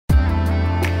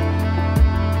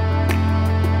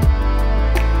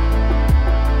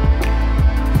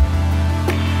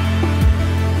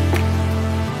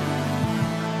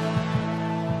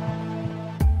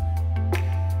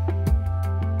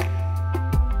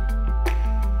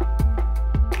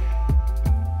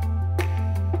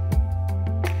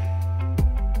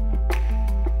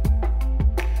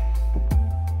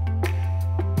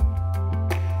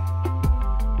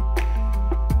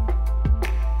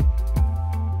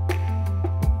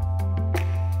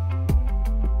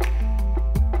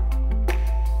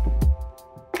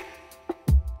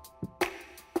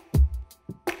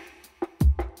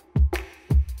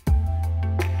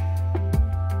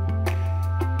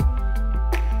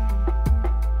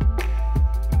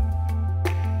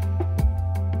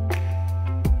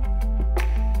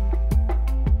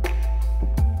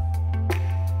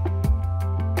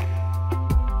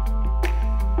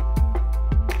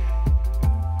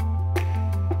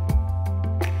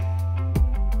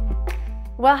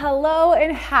Well, hello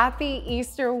and happy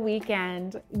Easter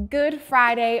weekend. Good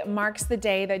Friday marks the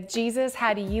day that Jesus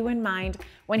had you in mind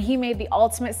when he made the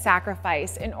ultimate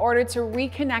sacrifice in order to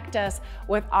reconnect us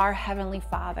with our Heavenly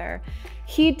Father.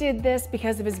 He did this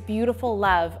because of his beautiful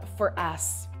love for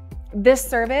us. This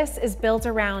service is built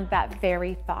around that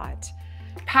very thought.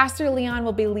 Pastor Leon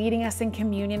will be leading us in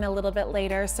communion a little bit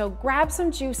later, so grab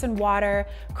some juice and water,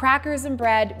 crackers and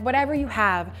bread, whatever you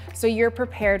have, so you're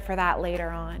prepared for that later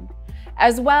on.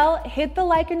 As well, hit the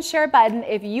like and share button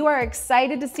if you are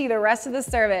excited to see the rest of the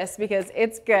service because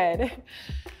it's good.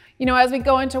 You know, as we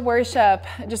go into worship,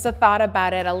 just a thought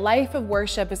about it, a life of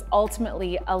worship is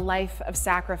ultimately a life of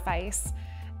sacrifice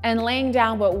and laying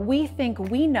down what we think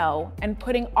we know and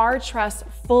putting our trust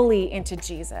fully into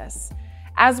Jesus.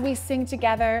 As we sing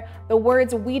together, the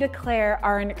words we declare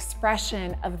are an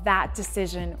expression of that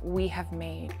decision we have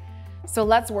made. So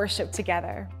let's worship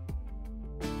together.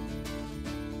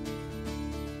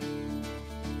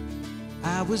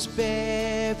 I was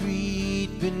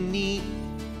buried beneath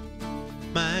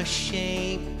my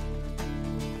shame.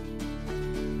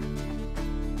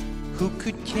 Who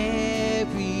could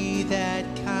carry that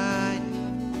kind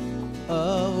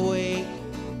of weight?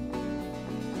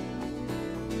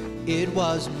 It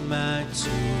was my tomb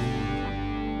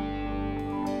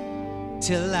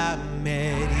till I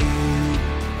met you.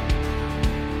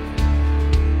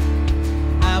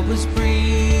 I was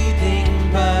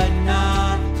breathing but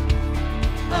not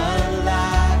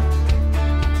alive.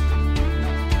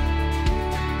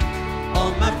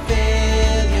 All my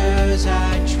failures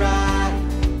I tried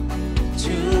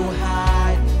to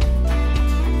hide.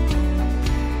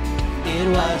 It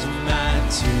was my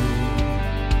tomb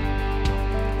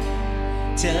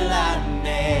till I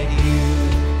met you.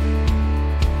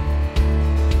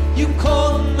 You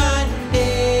called my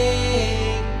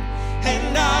name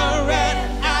and I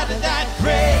ran out of that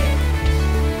grave.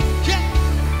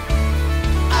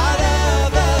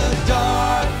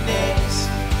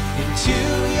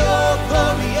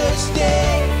 Glorious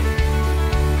day,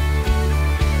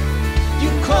 you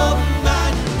called my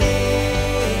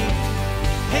name,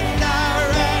 and I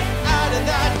ran out of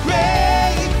that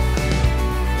grave,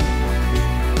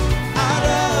 out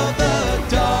of the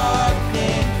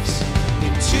darkness,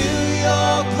 into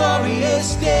your glorious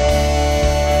day.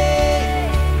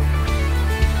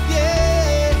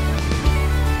 Yeah.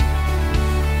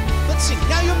 Let's sing.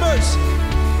 Now your mercy,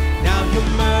 now your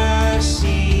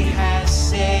mercy has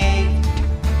saved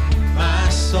my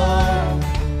soul.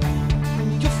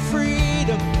 Your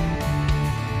freedom,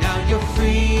 now your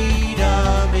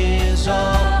freedom is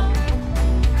all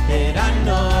that I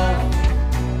know.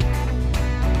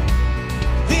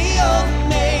 The old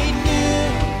made new,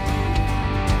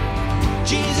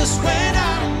 Jesus, when I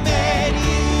met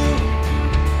you.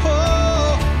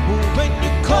 Oh, when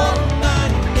you called my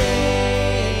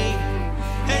name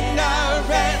and I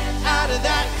ran out of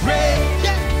that grave.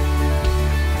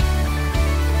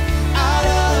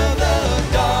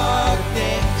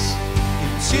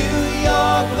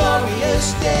 Glorious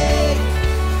day,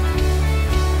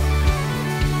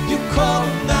 you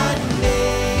called my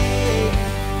name,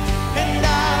 and I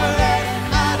ran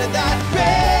out of that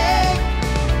grave,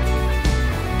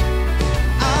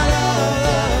 out of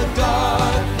the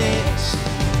darkness,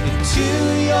 into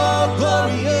your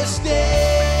glorious day.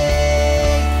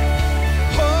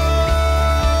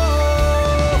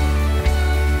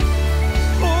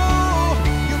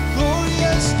 Your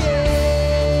glorious day.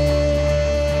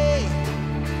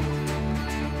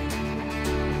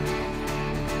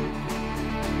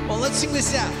 Let's sing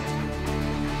this out.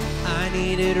 I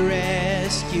needed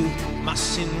rescue, my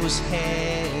sin was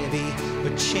heavy,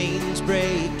 but chains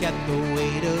break at the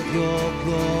weight of your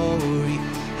glory.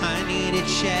 I needed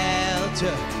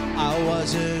shelter, I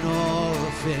was an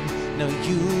orphan, now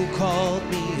you called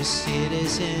me a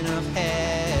citizen of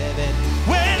heaven.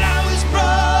 When I was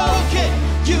broken,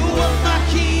 you were my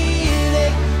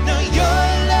healing, now your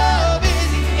love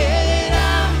is the air that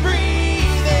I'm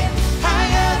breathing. I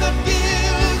have a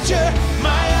future,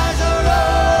 my eyes are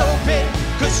open,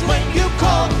 'cause when you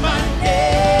called my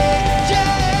name,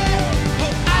 yeah,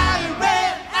 oh, I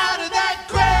ran out of that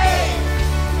grave,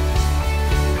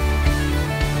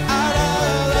 out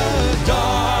of the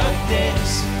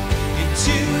darkness,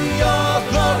 into your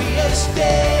glorious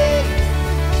day.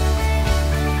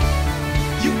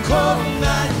 You called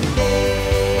my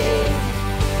name.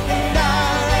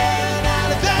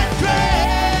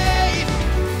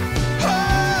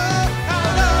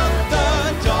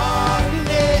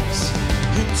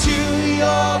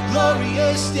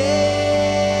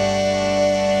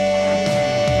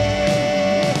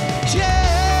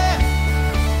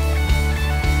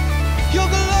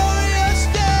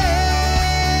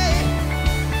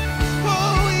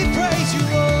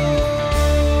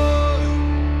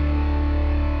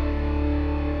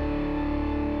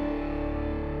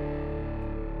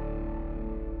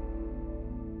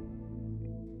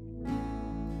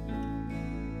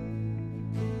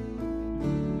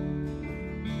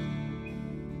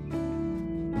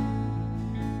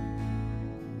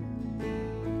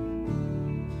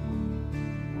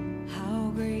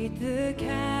 the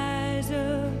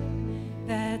chasm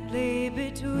that lay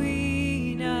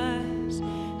between us,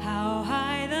 how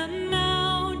high the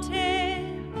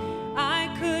mountain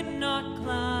I could not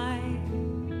climb.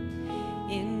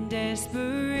 In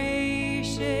desperation,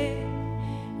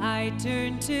 I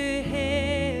turned to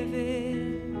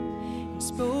heaven and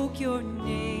spoke your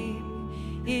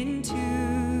name into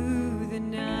the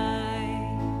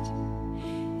night.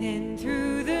 Then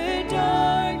through the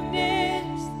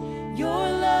darkness, your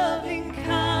loving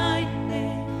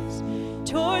kindness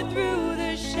tore through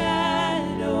the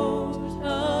shadows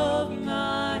of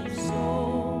my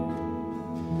soul.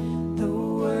 The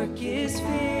work is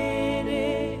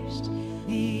finished,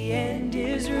 the end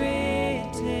is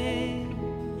written.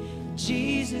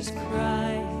 Jesus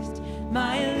Christ,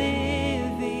 my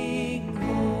living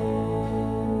hope.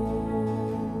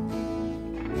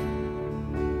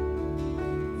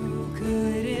 Who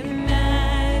could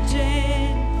imagine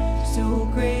so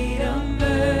great a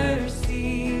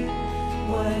mercy?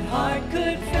 What heart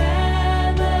could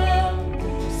fathom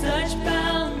such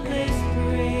boundless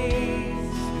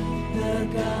grace? The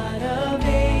God of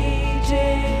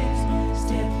ages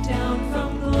stepped down from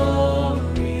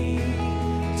glory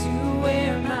to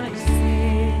wear my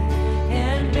sin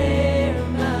and bear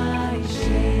my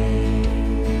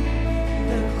shame.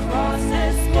 The cross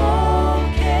has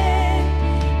spoken,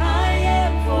 I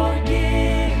am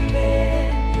forgiven.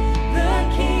 The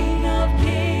King of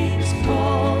Kings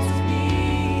calls me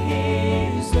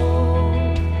his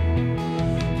own.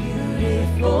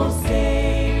 Beautiful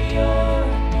Savior,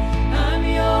 I'm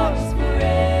yours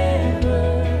forever.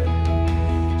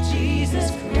 Jesus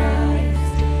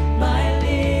Christ, my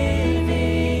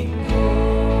living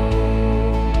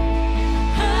hope.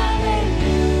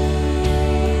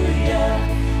 Hallelujah,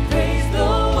 praise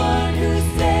the one who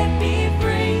set me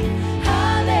free.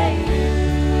 Hallelujah,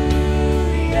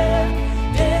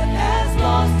 death has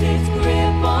lost its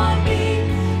grip on me.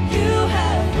 You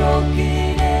have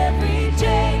broken every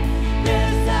chain.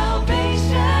 There's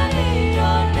salvation in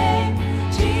your name,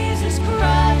 Jesus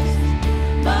Christ,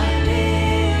 my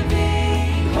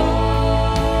living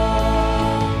hope.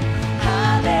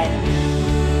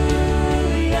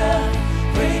 Hallelujah,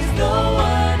 praise the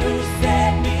one who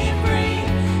set me free.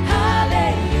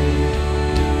 Hallelujah,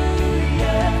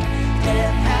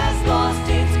 death has lost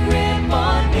its grip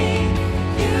on me.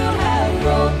 You have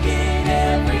broken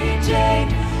every chain.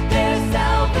 There's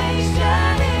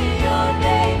salvation in your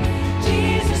name,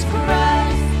 Jesus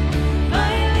Christ,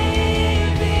 my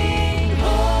living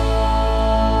hope.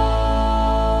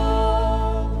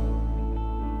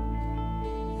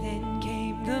 Then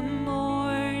came the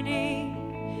morning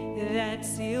that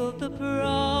sealed the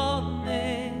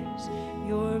promise.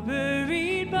 Your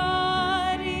buried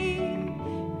body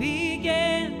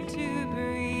began to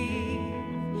breathe.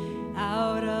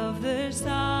 Out of the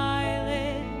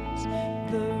silence,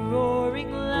 the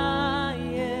roaring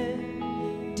lion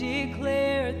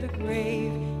declared the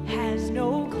grave has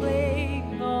no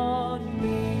claim on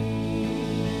me.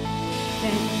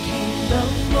 Then came the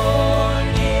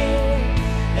morning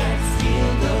that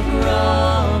sealed the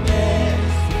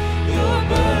promise. Your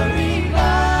buried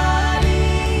body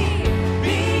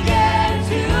began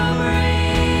to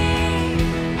breathe.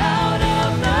 Out of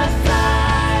the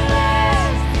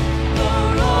silence, the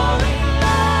roaring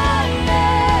lion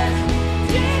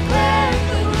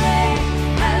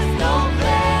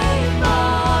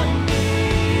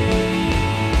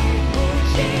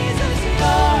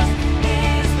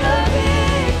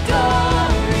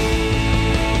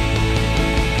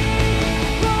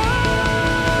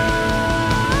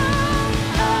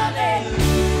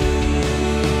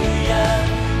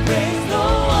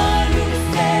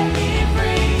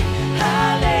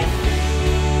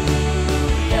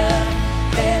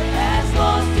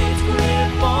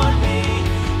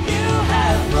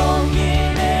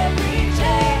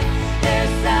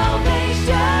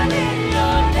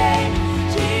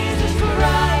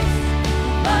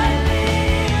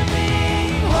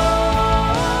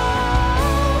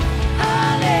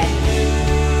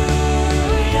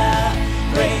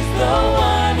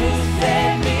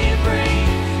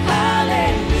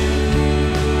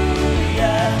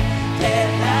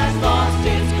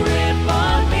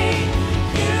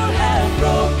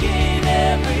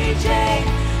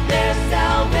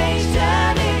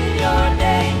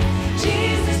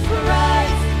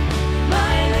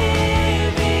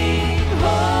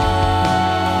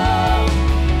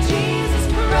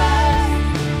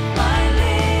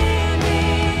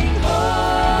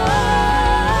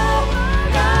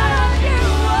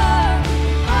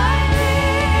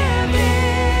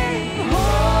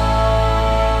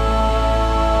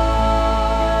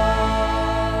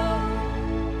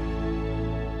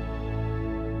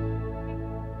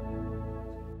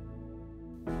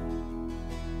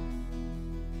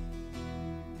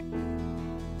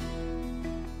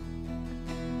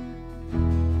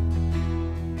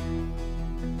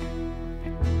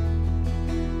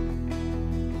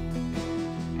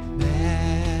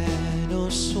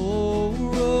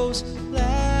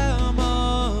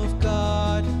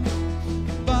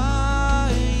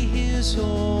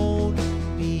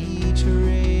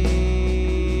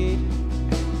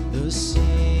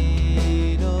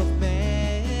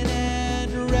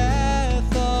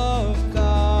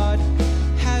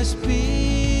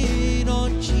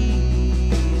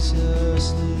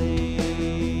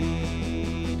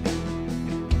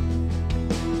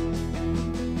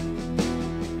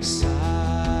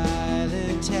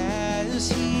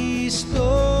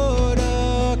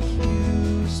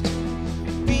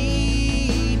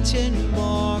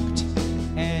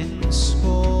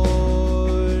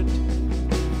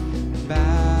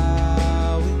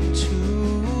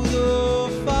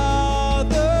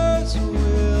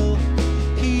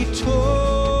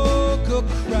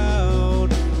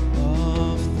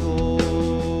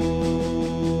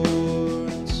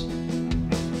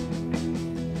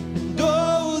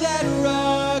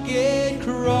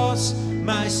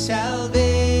my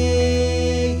salvation,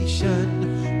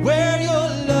 where your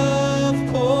love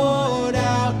poured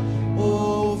out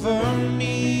over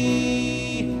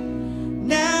me.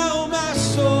 Now my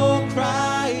soul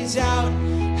cries out,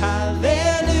 hallelujah,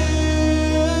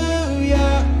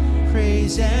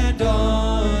 praise and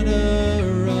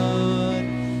honor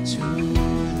unto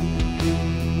thee.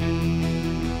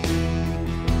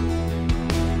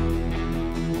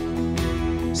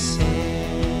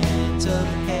 Sent of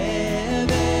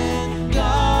heaven,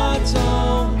 God's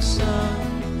own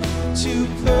Son, to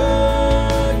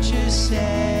purchase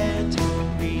and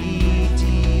redeem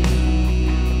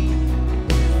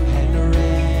and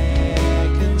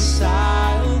reconcile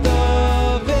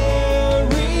the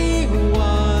very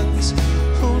ones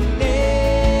who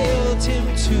nailed him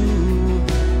to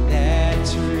that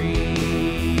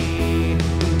tree.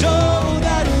 And oh,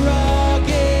 that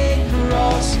rugged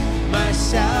cross, my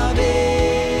salvation,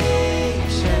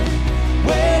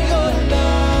 where your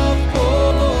love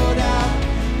poured out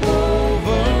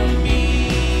over me.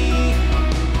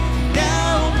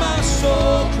 Now my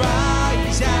soul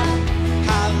cries out,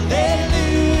 hallelujah,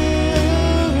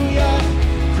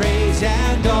 praise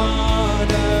and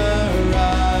honor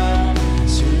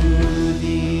unto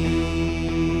thee.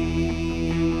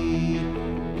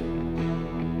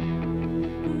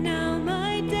 Now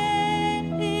my debt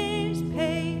is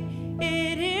paid,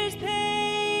 it is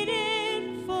paid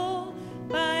in full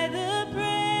by the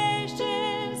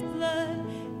precious blood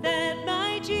that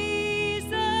my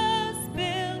Jesus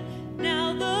spilled.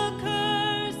 Now the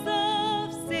curse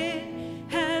of sin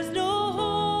has no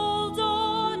hold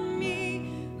on me,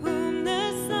 whom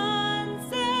the Son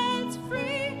sets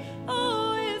free,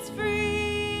 oh, is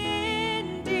free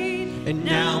indeed. And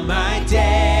now my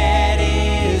debt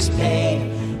is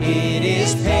paid, it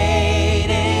is paid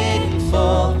in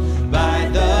full by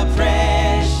the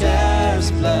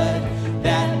precious blood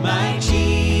that my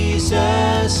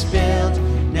Jesus spilled.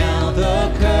 Now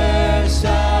the curse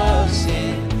of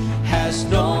sin has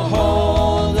no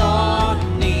hold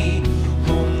on me,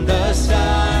 whom the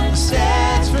Son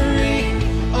sets free,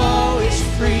 oh, is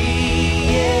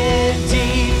free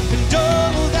indeed. And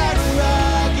oh, that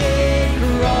rugged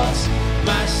cross,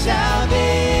 my salvation,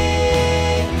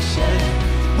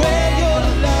 where your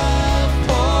love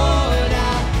poured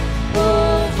out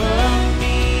over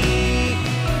me.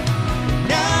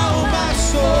 Now my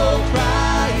soul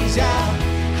cries out,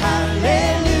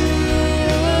 hallelujah,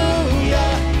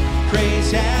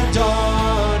 praise and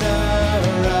honor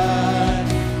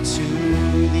unto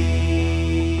thee.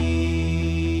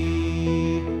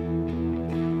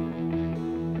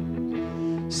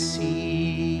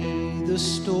 See, the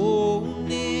stone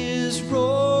is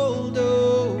rolled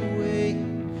away.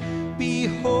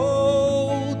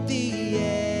 Behold the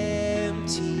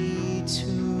empty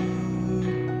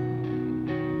tomb.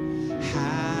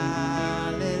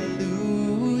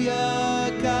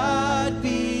 Hallelujah, God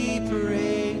be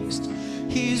praised.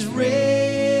 He's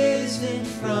risen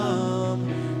from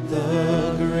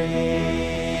the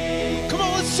grave. Come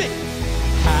on, let's sing.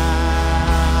 Hallelujah,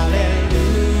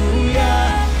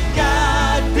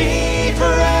 God be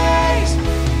praised.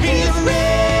 He's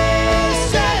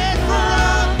risen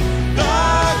from the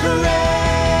grave.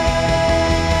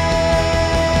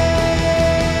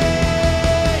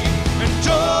 And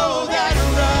oh, that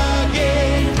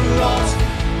rugged cross,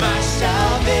 my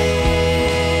salvation,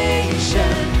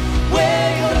 where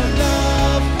your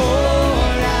love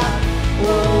poured out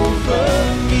over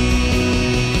me.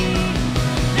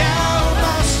 Now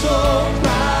my soul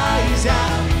cries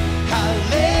out,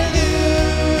 hallelujah,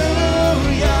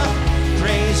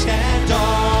 praise and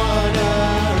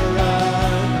honor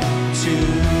unto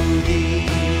thee.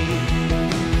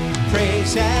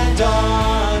 Praise and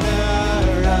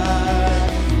honor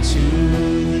unto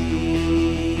thee.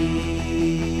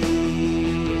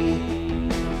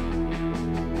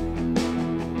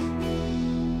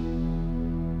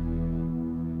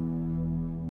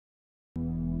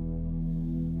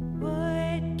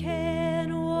 What can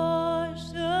wash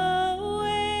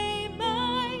away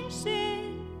my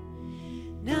sin?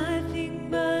 Nothing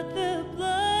but the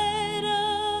blood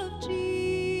of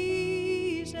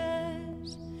Jesus.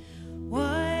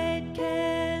 What can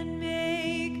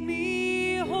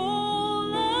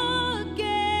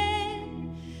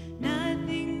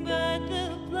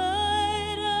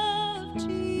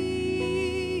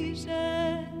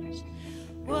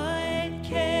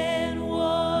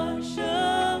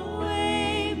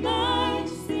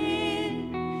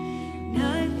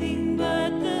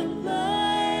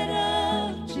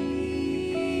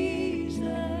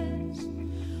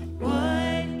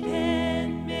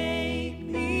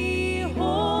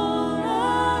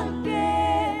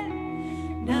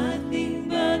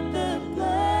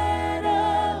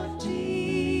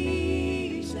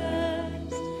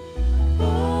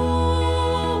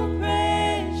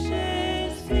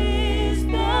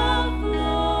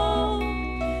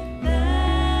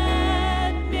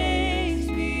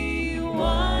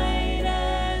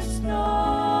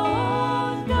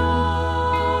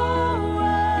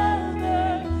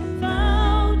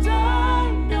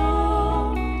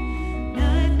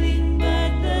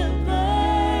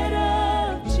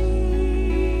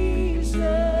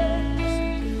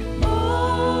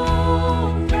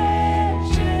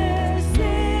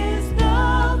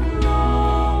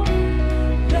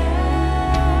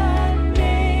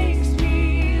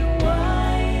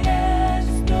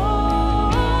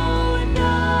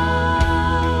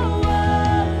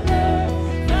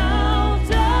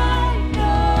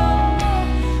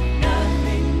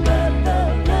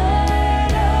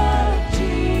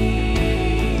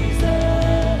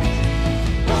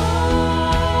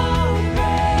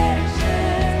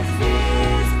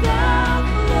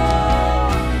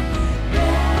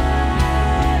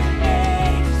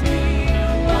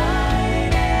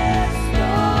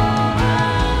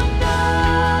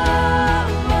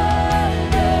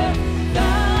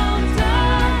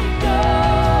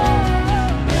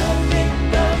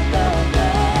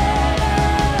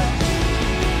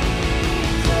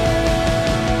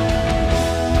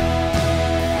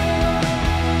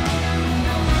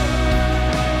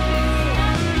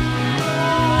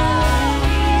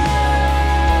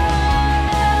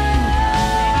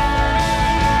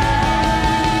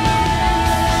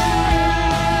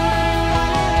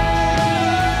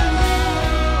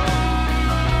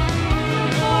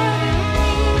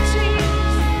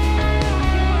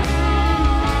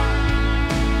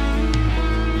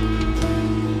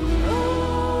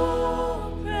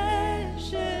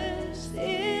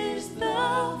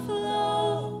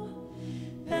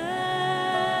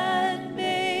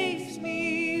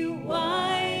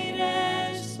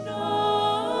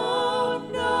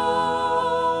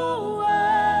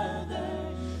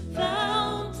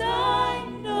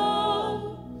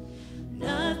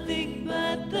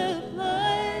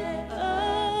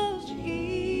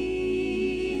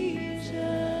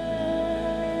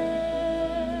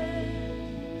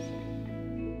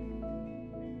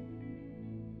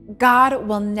God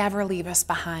will never leave us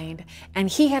behind, and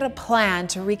he had a plan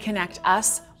to reconnect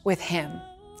us with him,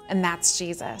 and that's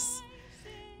Jesus.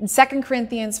 In 2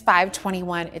 Corinthians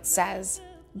 5:21, it says,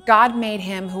 God made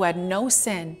him who had no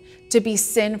sin to be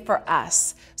sin for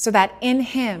us, so that in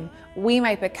him we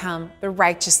might become the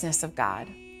righteousness of God.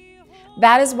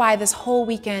 That is why this whole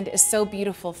weekend is so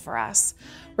beautiful for us,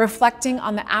 reflecting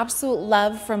on the absolute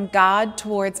love from God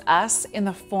towards us in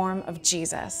the form of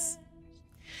Jesus.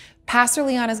 Pastor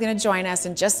Leon is going to join us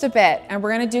in just a bit, and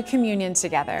we're going to do communion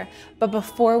together. But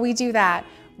before we do that,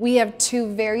 we have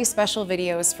two very special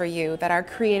videos for you that our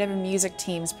creative and music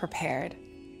teams prepared.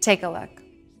 Take a look.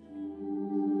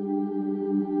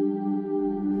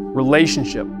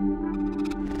 Relationship,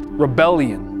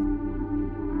 rebellion,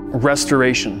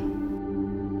 restoration.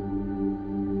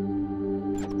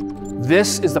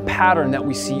 This is the pattern that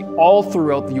we see all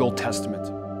throughout the Old Testament.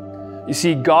 You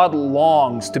see, God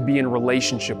longs to be in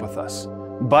relationship with us,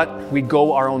 but we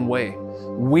go our own way.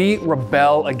 We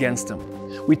rebel against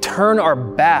him. We turn our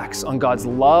backs on God's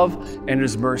love and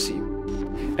his mercy.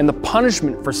 And the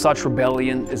punishment for such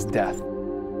rebellion is death.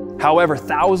 However,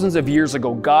 thousands of years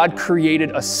ago, God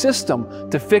created a system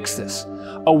to fix this,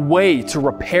 a way to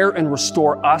repair and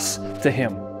restore us to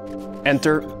him.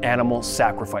 Enter animal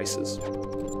sacrifices.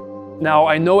 Now,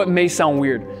 I know it may sound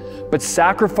weird, but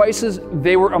sacrifices,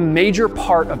 they were a major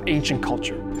part of ancient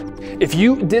culture. If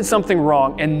you did something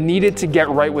wrong and needed to get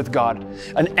right with God,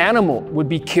 an animal would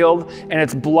be killed and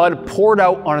its blood poured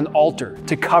out on an altar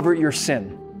to cover your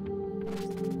sin.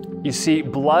 You see,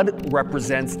 blood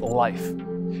represents life,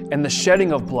 and the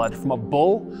shedding of blood from a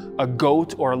bull, a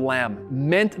goat, or a lamb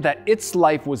meant that its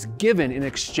life was given in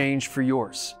exchange for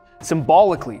yours.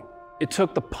 Symbolically, it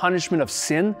took the punishment of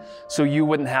sin so you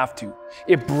wouldn't have to.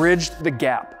 It bridged the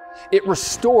gap. It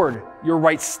restored your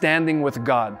right standing with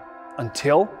God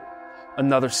until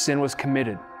another sin was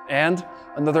committed and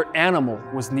another animal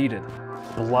was needed.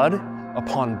 Blood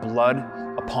upon blood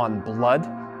upon blood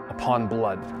upon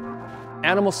blood.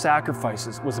 Animal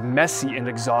sacrifices was messy and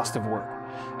exhaustive work.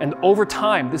 And over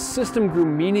time, this system grew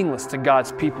meaningless to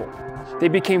God's people. They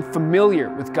became familiar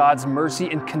with God's mercy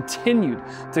and continued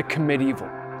to commit evil.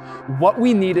 What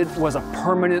we needed was a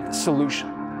permanent solution.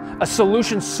 A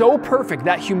solution so perfect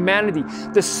that humanity,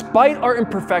 despite our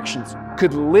imperfections,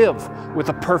 could live with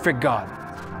a perfect God.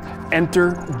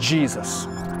 Enter Jesus.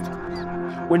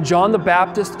 When John the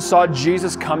Baptist saw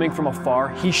Jesus coming from afar,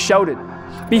 he shouted,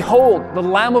 "Behold, the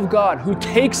Lamb of God who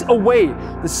takes away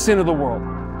the sin of the world."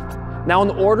 Now,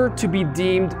 in order to be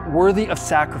deemed worthy of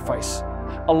sacrifice,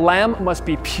 a lamb must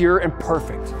be pure and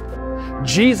perfect.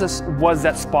 Jesus was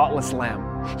that spotless lamb.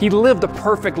 He lived a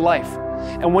perfect life.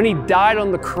 And when he died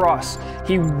on the cross,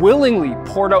 he willingly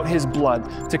poured out his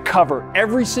blood to cover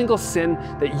every single sin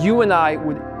that you and I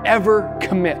would ever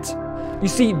commit. You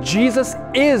see, Jesus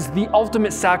is the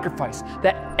ultimate sacrifice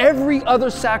that every other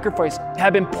sacrifice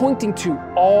had been pointing to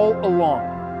all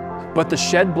along. But the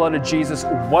shed blood of Jesus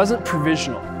wasn't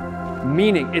provisional,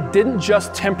 meaning it didn't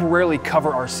just temporarily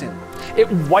cover our sin.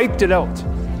 It wiped it out.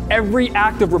 Every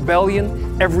act of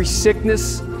rebellion, every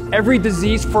sickness, every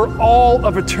disease for all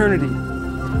of eternity.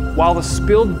 While the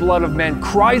spilled blood of men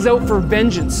cries out for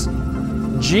vengeance,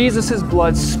 Jesus'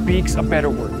 blood speaks a better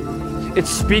word. It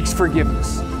speaks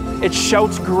forgiveness. It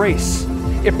shouts grace.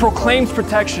 It proclaims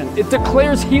protection. It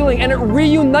declares healing, and it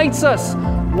reunites us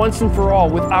once and for all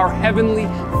with our Heavenly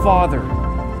Father.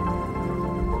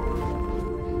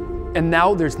 And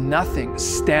now there's nothing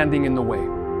standing in the way.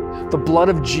 The blood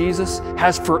of Jesus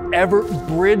has forever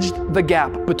bridged the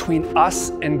gap between us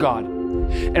and God.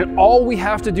 And all we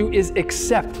have to do is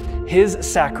accept his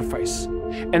sacrifice.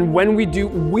 And when we do,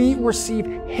 we receive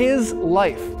his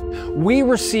life. We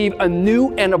receive a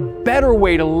new and a better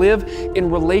way to live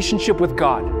in relationship with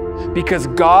God, because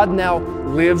God now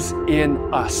lives in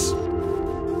us.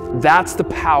 That's the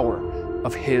power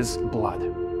of his blood.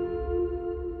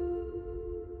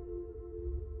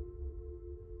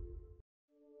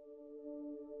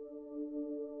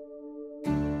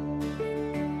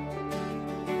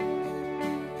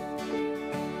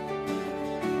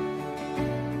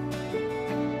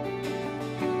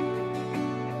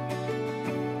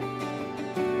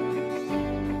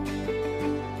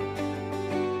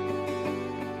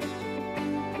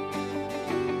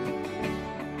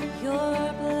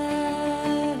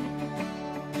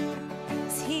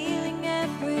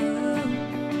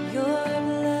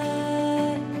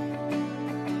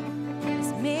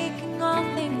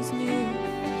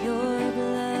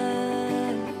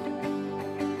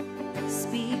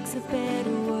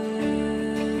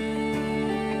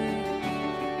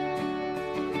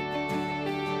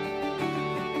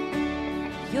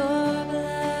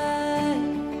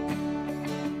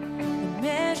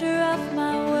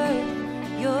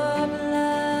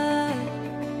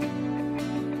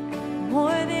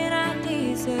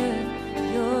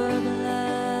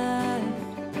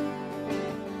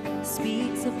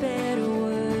 speaks a better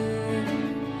word,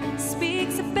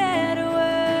 speaks a better word.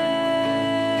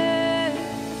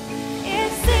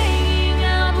 It's singing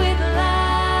out with life,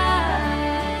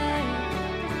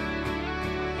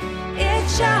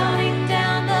 it's shouting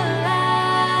down the lights,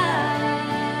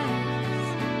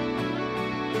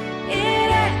 it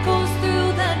echoes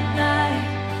through the night.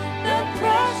 The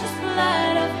precious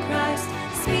blood of Christ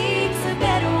speaks a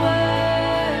better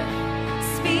word,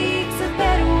 speaks a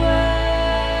better word.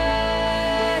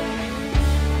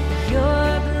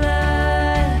 Your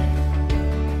blood,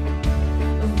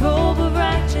 a robe of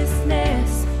righteousness.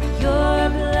 Your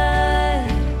blood,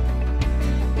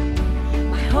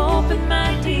 my hope and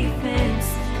my defense.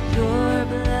 Your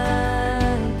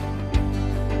blood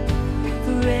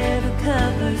forever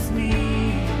covers me,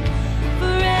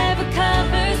 forever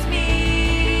covers me.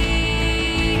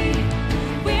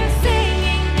 We're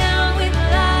singing now with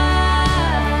life,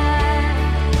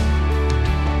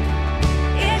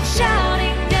 it's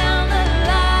shouting down the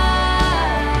light.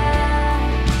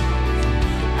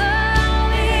 Oh,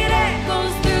 it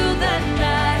echoes through the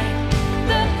night.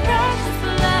 The precious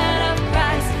blood of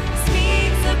Christ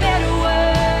speaks a better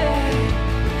word,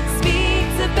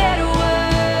 speaks a better word.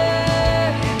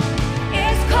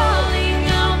 It's calling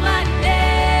out my name,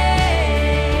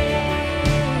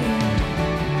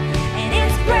 and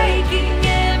it's breaking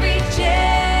every chain.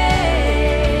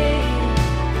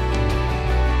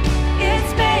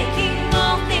 It's making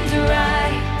all things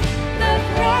right. The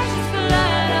precious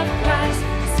blood of Christ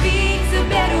speaks a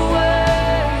better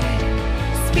word,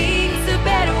 speaks a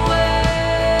better word.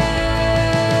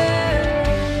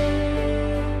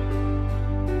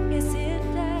 Yes, it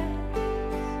does.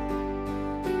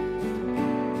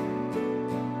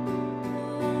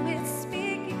 Oh, it's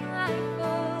speaking life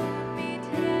over me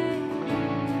today.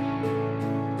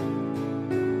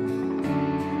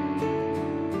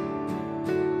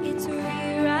 It's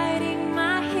rewriting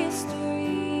my history.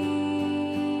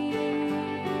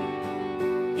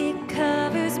 It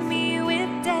covers me with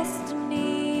destiny.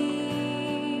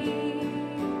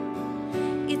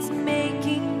 It's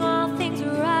making all things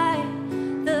right.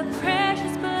 The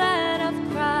precious blood of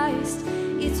Christ.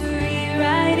 It's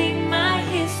rewriting my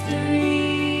history.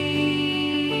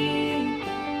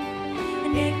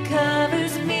 And it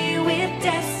covers me with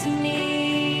destiny.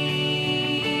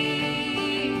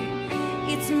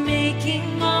 It's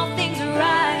making all things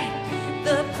right.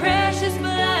 The precious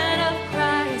blood of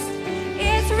Christ.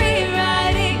 It's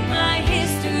rewriting my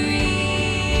history.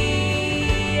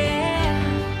 Yeah.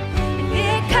 And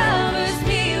it covers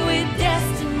me with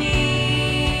destiny.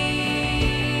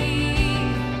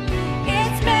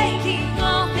 It's making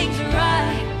all things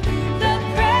right. The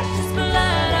precious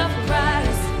blood of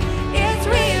Christ. It's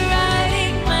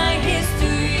rewriting my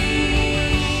history.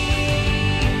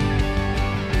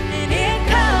 And it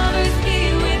covers me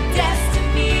with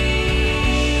destiny.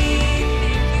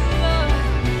 Thank you, Lord.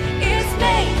 It's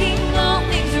making all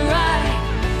things right.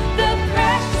 The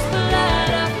precious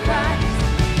blood of Christ.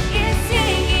 It's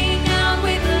singing out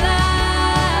with life.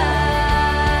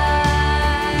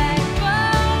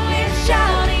 Oh, it's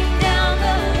shouting down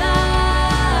the light.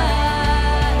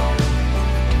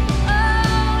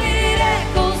 Oh, it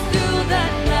echoes through the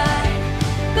night.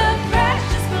 The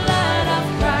precious blood of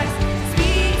Christ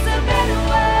speaks a better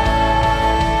word,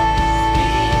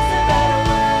 speaks a better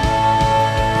word.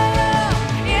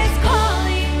 It's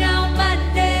calling out my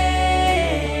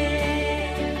name,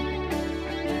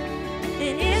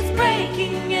 and it's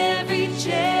breaking every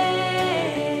chain.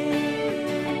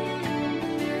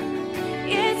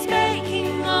 It's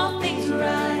making all things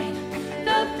right.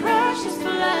 The precious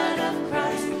blood of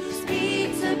Christ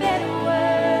speaks a better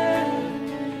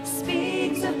word,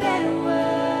 speaks a better word.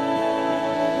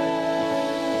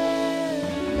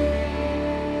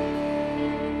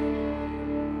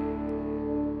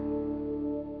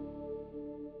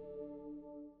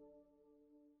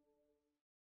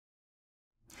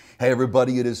 Hey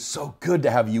everybody, it is so good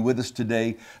to have you with us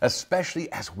today,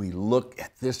 especially as we look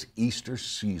at this Easter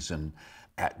season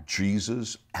at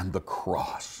Jesus and the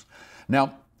cross.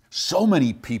 Now, so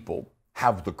many people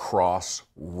have the cross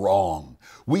wrong.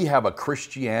 We have a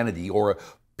Christianity, or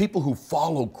people who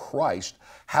follow Christ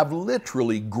have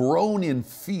literally grown in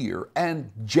fear, and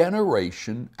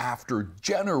generation after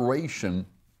generation,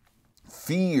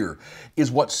 fear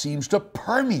is what seems to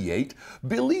permeate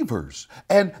believers.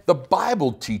 And the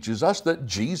Bible teaches us that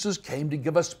Jesus came to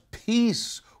give us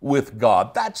peace with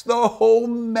God. That's the whole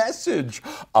message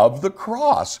of the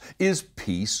cross, is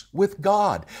peace with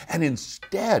God. And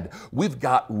instead, we've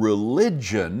got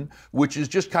religion, which is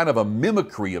just kind of a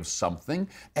mimicry of something,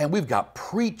 and we've got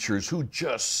preachers who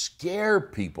just scare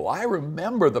people. I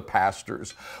remember the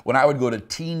pastors when I would go to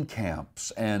teen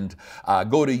camps and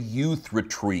go to youth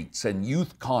retreats and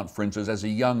youth conferences as a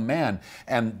young man,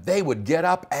 and they would get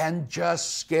up and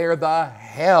just scare the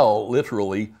hell,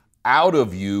 literally, out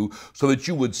of you so that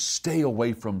you would stay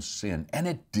away from sin. And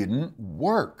it didn't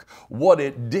work. What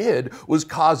it did was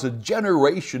cause a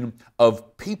generation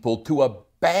of people to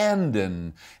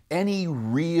abandon any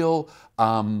real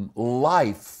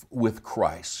life with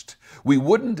Christ. We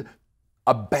wouldn't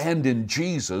abandon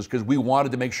Jesus because we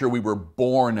wanted to make sure we were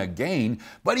born again,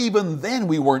 but even then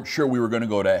we weren't sure we were going to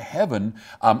go to heaven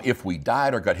if we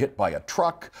died or got hit by a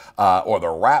truck or the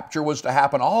rapture was to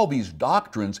happen. All these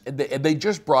doctrines, they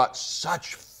just brought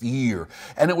such fear,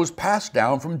 and it was passed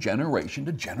down from generation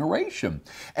to generation.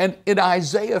 And in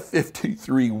Isaiah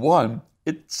 53:1,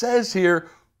 it says here,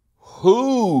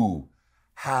 "Who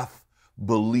hath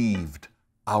believed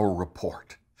our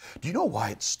report?" Do you know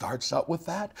why it starts out with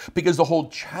that? Because the whole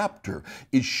chapter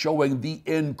is showing the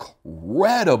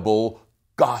incredible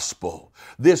gospel.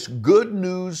 This good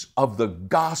news of the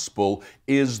gospel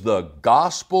is the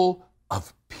gospel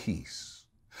of peace.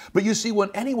 But you see,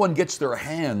 when anyone gets their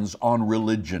hands on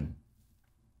religion,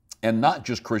 and not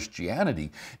just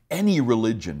Christianity, any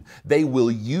religion, they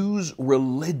will use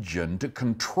religion to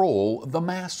control the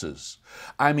masses.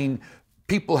 I mean,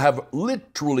 people have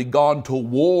literally gone to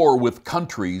war with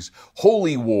countries,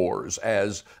 holy wars,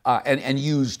 and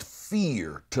used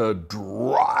fear to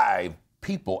drive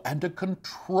people and to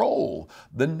control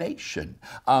the nation.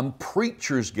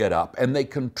 Preachers get up and they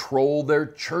control their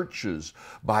churches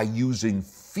by using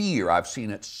fear. I've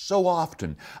seen it so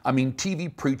often. I mean, TV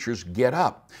preachers get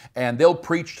up and they'll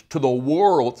preach to the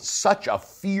world such a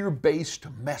fear-based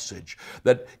message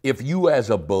that if you as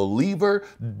a believer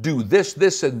do this,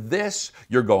 this, and this,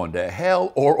 you're going to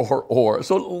hell, or.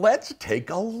 So let's take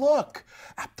a look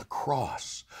at the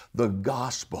cross, the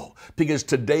gospel, because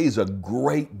today's a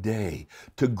great day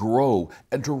to grow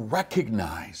and to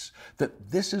recognize that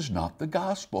this is not the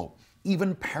gospel.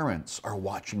 Even parents are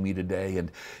watching me today,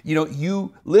 and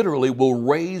you literally will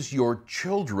raise your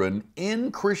children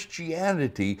in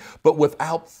Christianity, but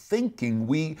without thinking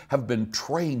we have been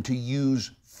trained to use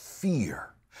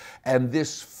fear. And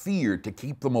this fear to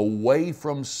keep them away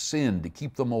from sin, to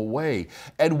keep them away.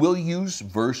 And we'll use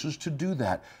verses to do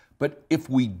that. But if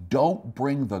we don't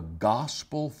bring the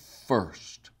gospel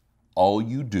first, all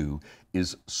you do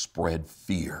is spread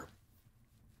fear.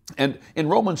 And in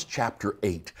Romans chapter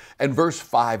 8 and verse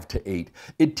 5 to 8,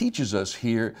 it teaches us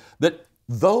here that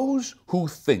those who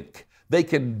think they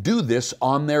can do this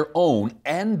on their own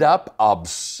end up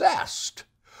obsessed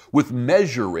with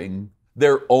measuring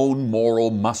their own moral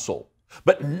muscle,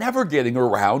 but never getting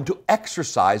around to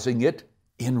exercising it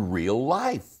in real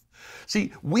life.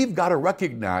 See, we've got to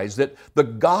recognize that the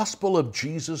gospel of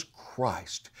Jesus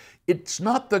Christ, it's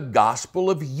not the gospel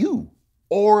of you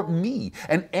or me.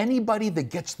 And anybody that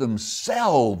gets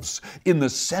themselves in the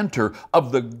center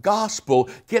of the gospel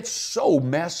gets so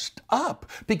messed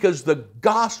up, because the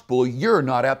gospel, you're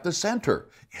not at the center.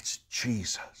 It's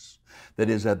Jesus that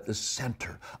is at the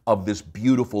center of this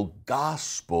beautiful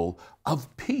gospel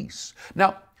of peace.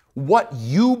 Now, what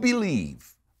you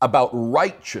believe about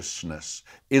righteousness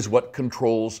is what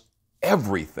controls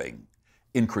everything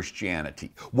in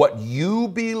Christianity. What you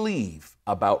believe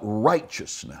about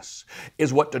righteousness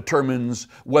is what determines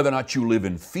whether or not you live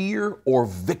in fear or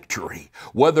victory,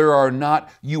 whether or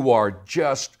not you are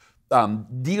just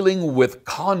dealing with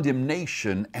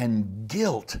condemnation and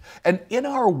guilt. And in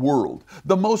our world,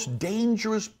 the most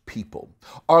dangerous people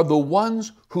are the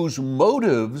ones whose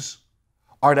motives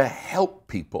are to help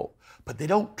people, but they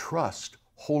don't trust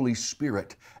Holy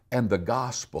Spirit and the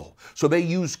gospel. So they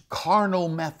use carnal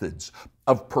methods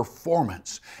of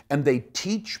performance, and they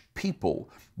teach people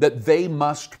that they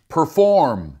must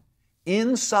perform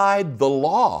inside the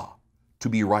law to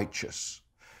be righteous.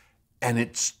 And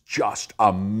it's just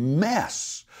a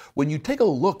mess. When you take a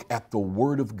look at the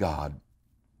Word of God,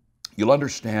 you'll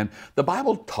understand the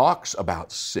Bible talks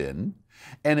about sin,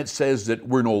 and it says that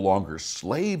we're no longer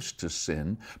slaves to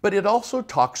sin, but it also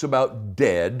talks about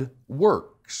dead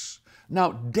works.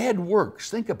 Now, dead works,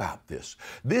 think about this.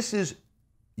 This is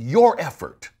your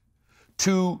effort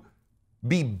to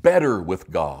be better with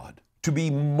God, to be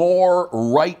more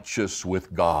righteous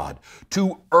with God,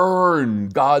 to earn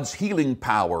God's healing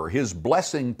power, His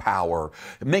blessing power,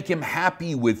 make Him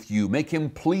happy with you, make Him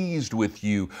pleased with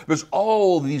you. There's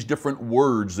all these different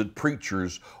words that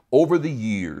preachers over the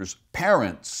years,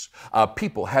 parents,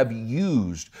 people have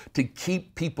used to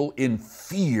keep people in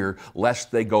fear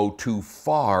lest they go too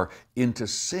far into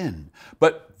sin.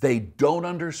 But they don't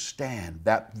understand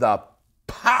that the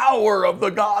power of the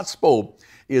gospel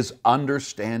is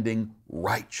understanding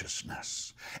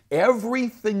righteousness.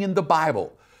 Everything in the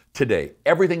Bible today,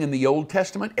 everything in the Old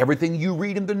Testament, everything you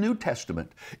read in the New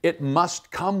Testament, it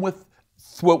must come with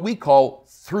what we call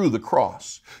through the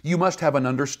cross. You must have an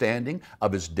understanding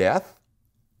of His death,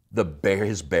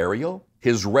 His burial,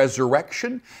 His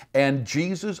resurrection, and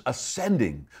Jesus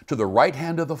ascending to the right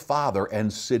hand of the Father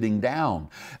and sitting down.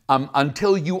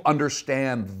 Until you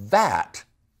understand that,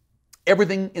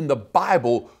 everything in the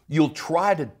Bible, you'll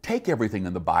try to take everything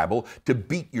in the Bible to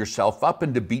beat yourself up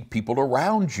and to beat people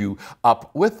around you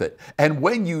up with it. And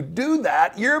when you do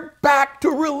that, you're back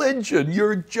to religion.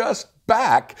 You're just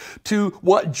back to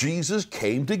what Jesus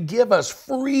came to give us,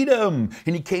 freedom.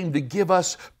 And He came to give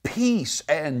us peace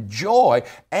and joy.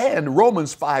 And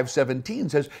Romans 5:17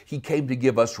 says He came to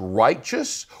give us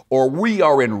righteous, or we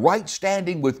are in right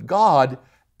standing with God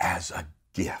as a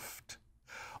gift.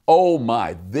 Oh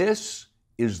my, this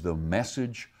is the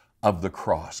message of the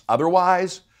cross.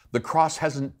 Otherwise, the cross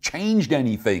hasn't changed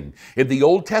anything. In the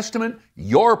Old Testament,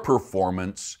 your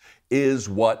performance is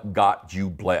what got you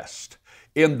blessed.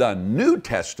 In the New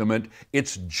Testament,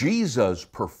 it's Jesus'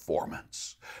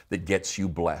 performance that gets you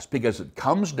blessed, because it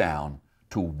comes down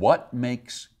to what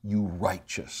makes you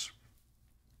righteous.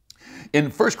 In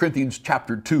 1 Corinthians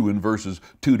chapter 2 in verses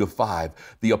 2 to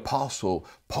 5, the Apostle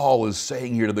Paul is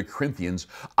saying here to the Corinthians,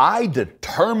 I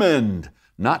determined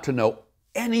not to know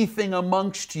anything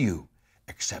amongst you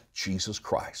except Jesus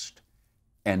Christ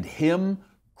and Him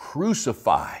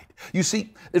crucified. You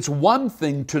see, it's one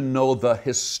thing to know the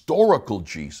historical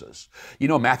Jesus. You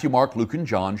know, Matthew, Mark, Luke, and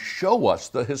John show us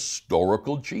the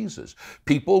historical Jesus.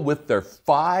 People with their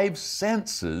five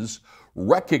senses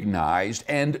recognized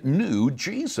and knew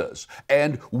Jesus.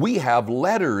 And we have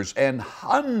letters and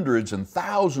hundreds and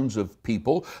thousands of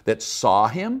people that saw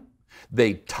Him,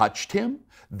 they touched Him,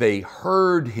 they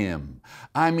heard Him.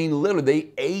 I mean, literally,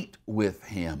 they ate with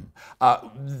Him.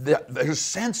 Their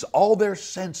sense, all their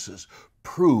senses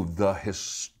prove the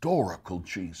historical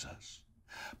Jesus.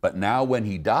 But now when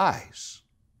He dies,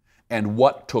 and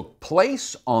what took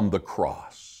place on the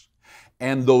cross,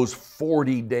 and those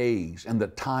 40 days and the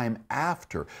time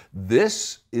after,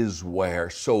 this is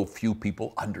where so few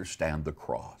people understand the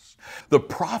cross. The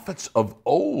prophets of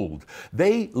old,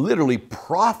 they literally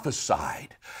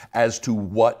prophesied as to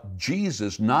what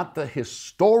Jesus, not the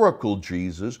historical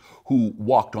Jesus who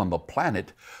walked on the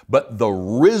planet, but the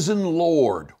risen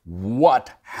Lord,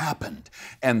 what happened.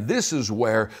 And this is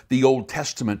where the Old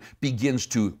Testament begins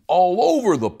to, all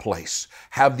over the place,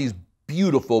 have these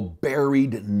beautiful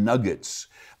buried nuggets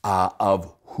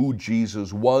of who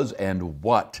Jesus was and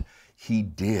what He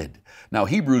did. Now,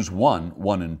 Hebrews 1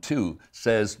 and 2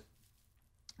 says,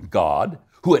 God,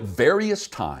 who at various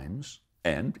times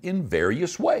and in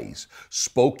various ways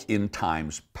spoke in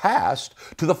times past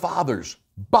to the fathers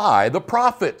by the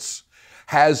prophets,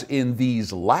 has in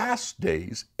these last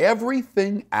days,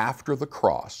 everything after the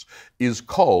cross is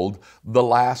called the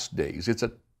last days. It's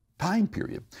a time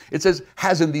period. It says,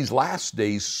 has in these last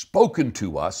days spoken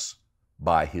to us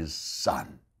by His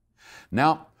Son.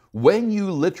 Now, when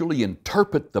you literally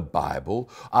interpret the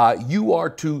Bible, you are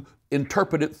to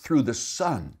interpret it through the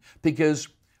Son, because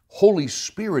Holy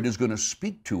Spirit is going to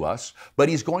speak to us, but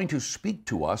He's going to speak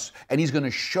to us and He's going to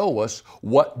show us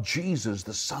what Jesus,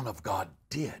 the Son of God,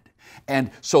 did. And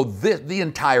so the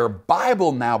entire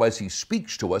Bible now, as He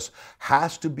speaks to us,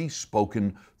 has to be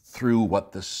spoken through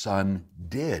what the Son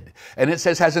did. And it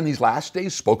says, has in these last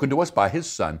days spoken to us by His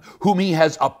Son, whom He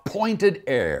has appointed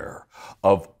heir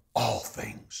of all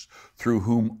things, through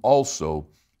whom also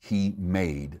He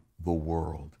made the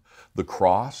world. The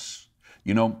cross,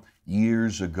 you know,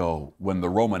 years ago, when the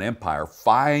Roman Empire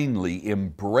finally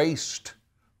embraced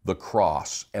the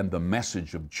cross and the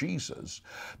message of Jesus,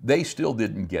 they still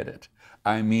didn't get it.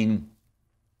 I mean,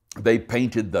 they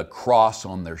painted the cross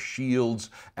on their shields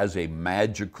as a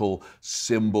magical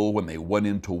symbol when they went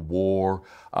into war.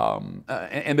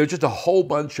 And there's just a whole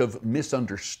bunch of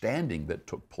misunderstanding that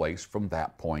took place from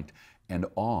that point and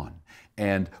on.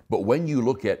 But when you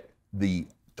look at the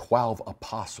 12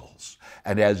 apostles,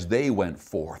 and as they went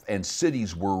forth and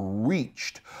cities were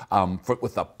reached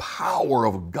with the power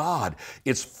of God,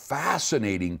 it's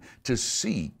fascinating to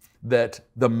see that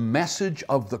the message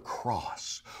of the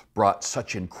cross brought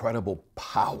such incredible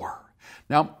power.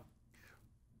 Now,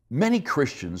 many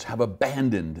Christians have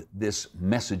abandoned this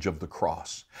message of the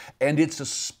cross, and it's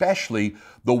especially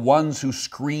the ones who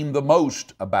scream the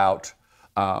most about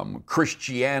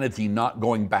Christianity not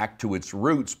going back to its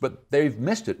roots, but they've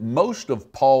missed it. Most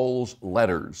of Paul's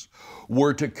letters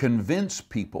were to convince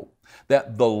people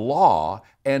that the law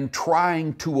and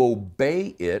trying to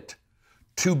obey it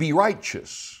to be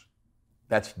righteous,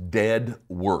 that's dead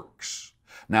works.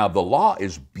 Now, the law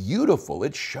is beautiful.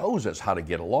 It shows us how to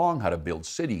get along, how to build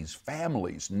cities,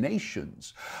 families,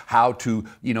 nations, how to,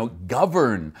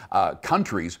 govern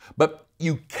countries, but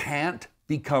you can't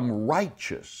become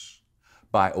righteous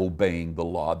by obeying the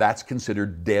law. That's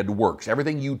considered dead works.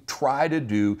 Everything you try to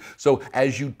do. So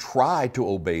as you try to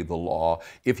obey the law,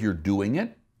 if you're doing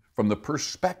it from the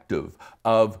perspective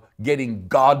of getting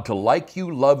God to like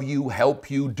you, love you, help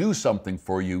you, do something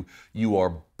for you, you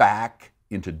are back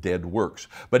into dead works.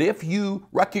 But if you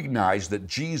recognize that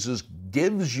Jesus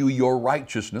gives you your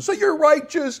righteousness, so you're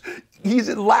righteous, He's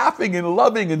laughing and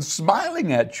loving and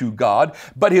smiling at you, God,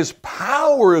 but His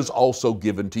power is also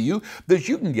given to you that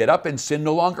you can get up and sin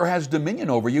no longer has dominion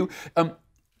over you,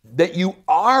 that you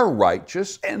are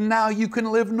righteous and now you can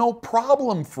live no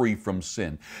problem free from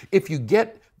sin. If you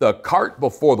get the cart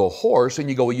before the horse and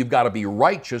you go, well, you've got to be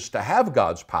righteous to have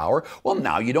God's power, well,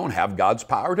 now you don't have God's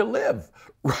power to live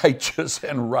righteous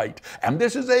and right. And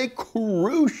this is a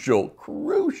crucial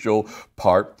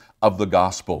part of the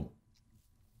gospel.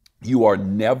 You are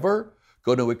never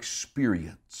going to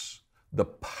experience the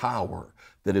power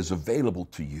that is available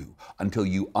to you until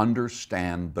you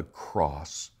understand the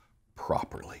cross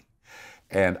properly.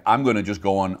 And I'm going to just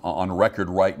go on record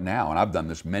right now, and I've done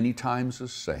this many times,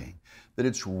 as saying that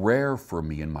it's rare for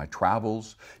me in my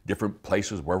travels, different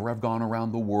places, wherever I've gone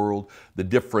around the world, the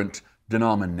different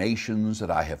denominations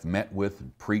that I have met with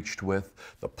and preached with,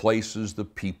 the places, the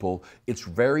people, it's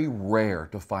very rare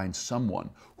to find someone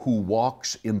who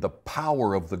walks in the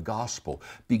power of the gospel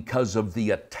because of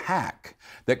the attack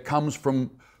that comes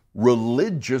from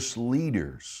religious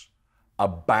leaders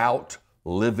about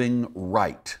living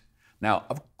right. Now,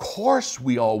 of course,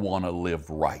 we all want to live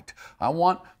right. I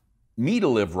want me to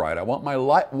live right. I want my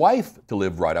wife to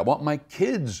live right. I want my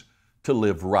kids to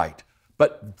live right.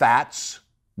 But that's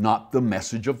not the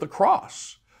message of the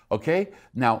cross. Okay?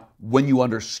 Now, when you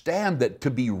understand that to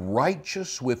be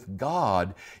righteous with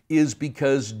God is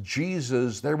because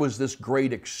Jesus, there was this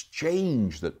great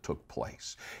exchange that took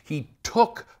place. He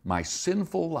took my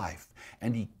sinful life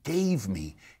and He gave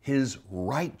me His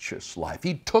righteous life.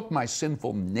 He took my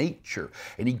sinful nature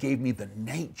and He gave me the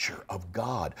nature of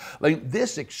God. Like,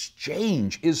 this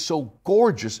exchange is so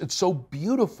gorgeous. It's so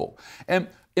beautiful. And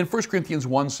in 1 Corinthians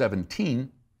 1:17,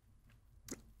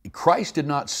 Christ did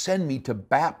not send me to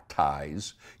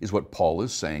baptize, is what Paul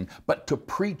is saying, but to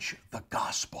preach the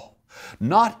gospel.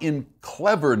 Not in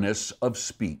cleverness of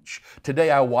speech. Today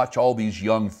I watch all these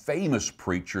young famous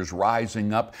preachers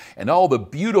rising up and all the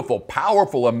beautiful,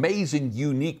 powerful, amazing,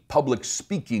 unique public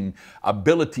speaking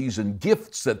abilities and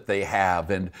gifts that they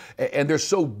have. And they're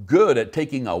so good at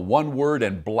taking a one word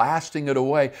and blasting it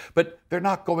away, but they're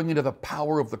not going into the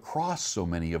power of the cross, so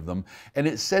many of them. And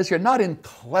it says here, not in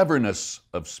cleverness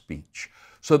of speech,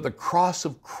 so that the cross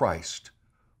of Christ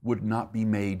would not be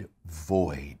made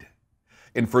void.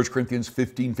 In 1 Corinthians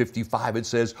 15:55, it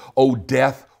says, O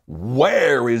death,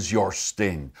 where is your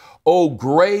sting? O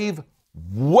grave,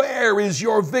 where is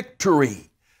your victory?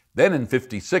 Then in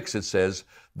 56, it says,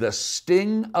 the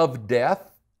sting of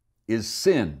death is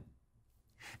sin,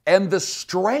 and the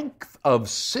strength of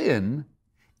sin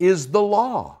is the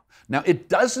law. Now, it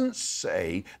doesn't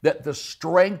say that the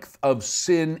strength of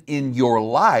sin in your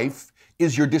life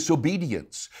is your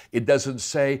disobedience. It doesn't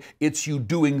say it's you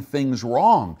doing things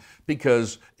wrong,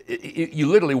 because you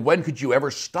literally, when could you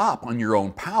ever stop on your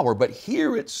own power? But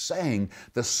here it's saying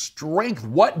the strength,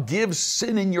 what gives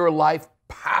sin in your life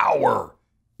power,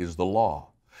 is the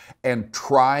law. And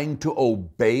trying to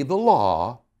obey the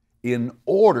law in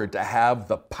order to have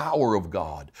the power of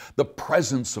God, the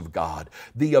presence of God,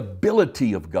 the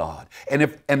ability of God.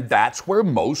 And that's where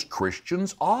most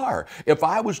Christians are. If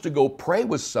I was to go pray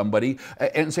with somebody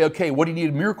and say, okay, what do you need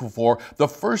a miracle for? The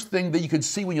first thing that you can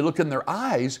see when you look in their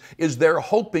eyes is they're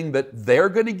hoping that they're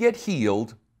going to get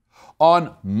healed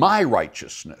on my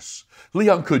righteousness.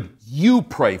 Leon, could you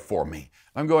pray for me?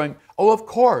 I'm going, oh, of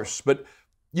course, but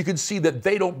You can see that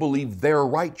they don't believe they're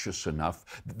righteous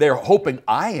enough. They're hoping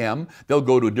I am. They'll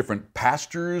go to different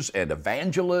pastors and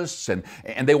evangelists and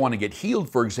they want to get healed,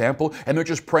 for example, and they're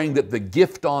just praying that the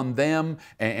gift on them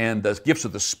and the gifts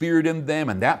of the Spirit in them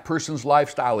and that person's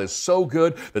lifestyle is so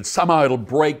good that somehow it'll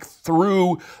break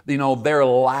through, their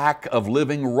lack of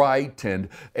living right and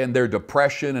their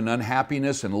depression and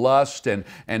unhappiness and lust and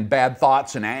bad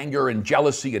thoughts and anger and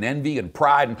jealousy and envy and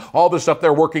pride and all the stuff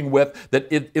they're working with,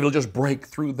 that it'll just break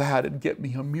through that and get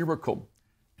me a miracle.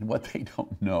 And what they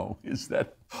don't know is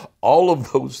that all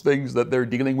of those things that they're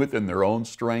dealing with in their own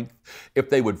strength, if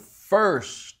they would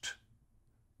first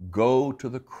go to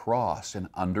the cross and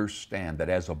understand that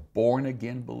as a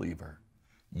born-again believer,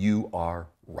 you are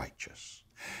righteous.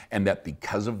 And that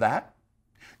because of that,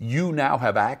 you now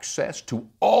have access to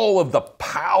all of the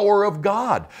power of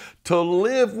God to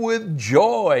live with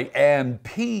joy and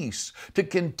peace, to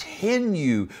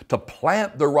continue to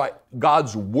plant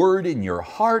God's Word in your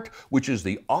heart, which is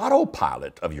the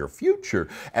autopilot of your future,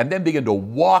 and then begin to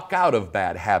walk out of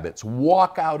bad habits,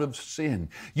 walk out of sin.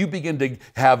 You begin to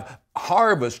have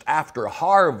harvest after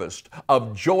harvest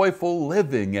of joyful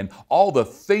living and all the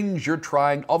things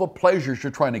all the pleasures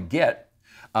you're trying to get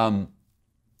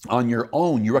on your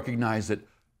own. You recognize that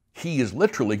He is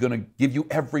literally going to give you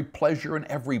every pleasure and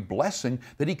every blessing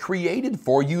that He created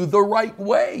for you the right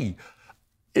way.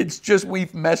 It's just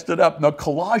we've messed it up. Now,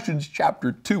 Colossians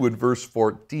chapter 2 and verse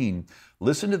 14.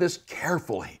 Listen to this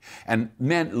carefully. And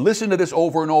men, listen to this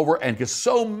over and over. And because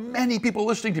so many people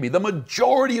listening to me, the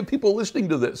majority of people listening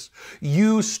to this,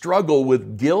 you struggle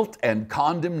with guilt and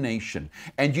condemnation.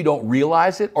 And you don't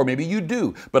realize it, or maybe you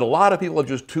do. But a lot of people have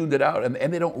just tuned it out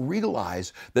and they don't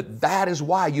realize that that is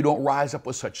why you don't rise up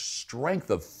with such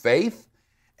strength of faith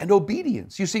and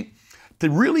obedience. You see, to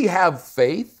really have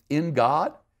faith in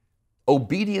God,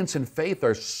 obedience and faith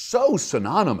are so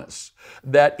synonymous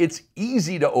that it's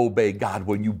easy to obey God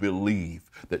when you believe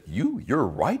that you're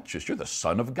righteous, you're the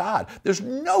Son of God. There's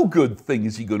no good thing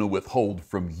is He going to withhold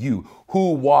from you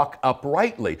who walk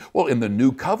uprightly. Well, in the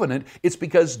new covenant, it's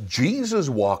because Jesus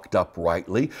walked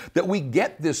uprightly that we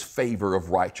get this favor of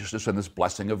righteousness and this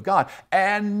blessing of God.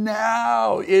 And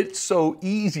now it's so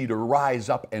easy to rise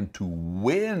up and to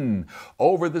win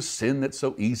over the sin that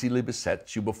so easily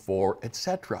besets you before,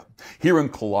 etc. Here in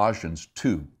Colossians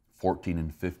 2, 14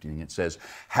 and 15, it says,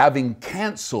 having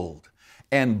canceled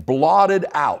and blotted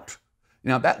out.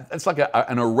 Now that's like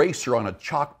an eraser on a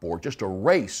chalkboard, just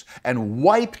erase and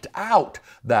wiped out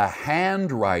the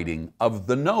handwriting of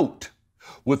the note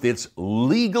with its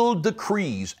legal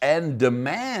decrees and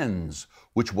demands,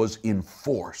 which was in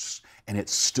force, and it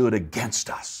stood against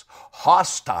us,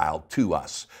 hostile to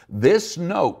us. This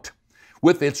note,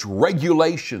 with its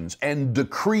regulations and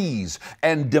decrees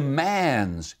and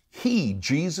demands, He,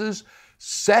 Jesus,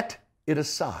 set it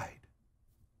aside.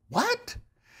 What?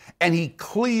 And He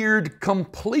cleared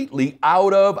completely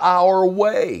out of our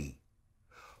way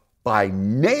by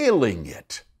nailing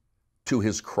it to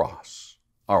His cross.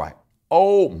 All right.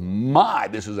 Oh my,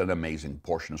 this is an amazing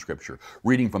portion of Scripture.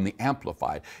 Reading from the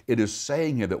Amplified, it is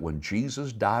saying here that when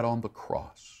Jesus died on the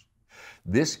cross,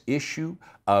 this issue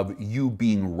of you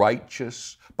being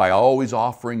righteous by always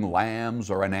offering lambs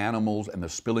or animals and the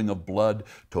spilling of blood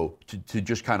to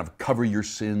just kind of cover your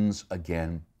sins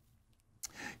again,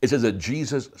 it says that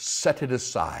Jesus set it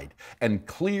aside and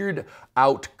cleared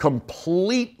out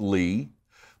completely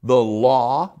the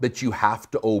law that you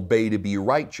have to obey to be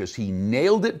righteous. He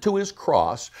nailed it to His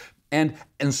cross, and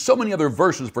so many other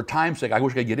verses, for time's sake, I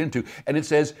wish I could get into, and it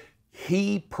says,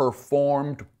 He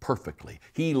performed perfectly.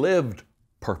 He lived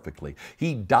perfectly.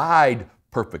 He died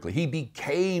perfectly. He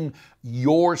became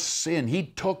your sin. He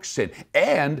took sin.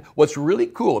 And what's really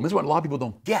cool, and this is what a lot of people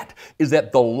don't get, is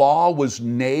that the law was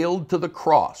nailed to the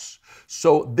cross.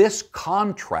 So this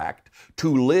contract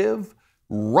to live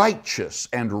righteous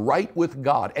and right with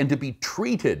God and to be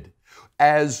treated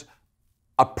as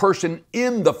a person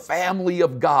in the family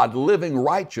of God living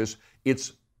righteous,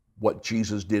 it's what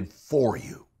Jesus did for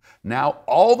you. Now,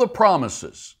 all the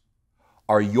promises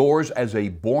are yours as a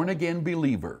born-again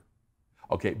believer,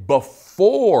 okay,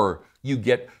 before you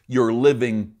get your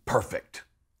living perfect.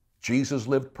 Jesus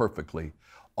lived perfectly.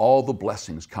 All the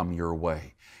blessings come your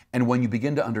way. And when you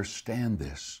begin to understand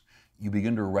this, you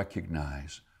begin to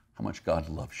recognize how much God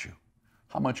loves you,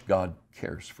 how much God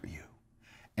cares for you.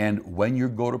 And when you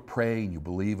go to pray and you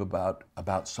believe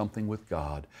about something with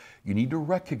God, you need to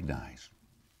recognize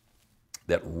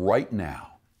that right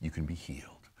now you can be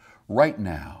healed. Right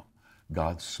now,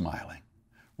 God's smiling.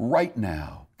 Right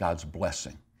now, God's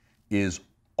blessing is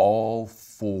all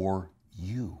for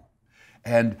you.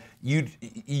 And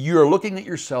you're looking at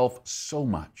yourself so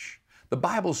much The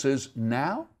Bible says,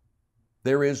 now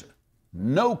there is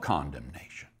no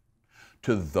condemnation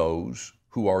to those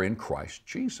who are in Christ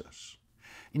Jesus.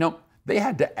 You know, they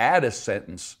had to add a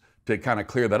sentence to kind of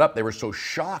clear that up. They were so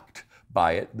shocked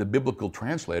by it, the biblical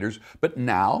translators, but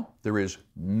now there is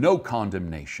no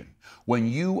condemnation when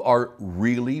you are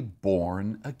really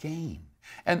born again.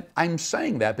 And I'm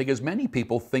saying that because many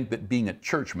people think that being at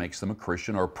church makes them a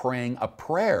Christian or praying a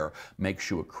prayer makes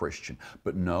you a Christian.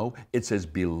 But no, it says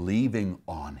believing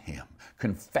on Him,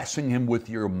 confessing Him with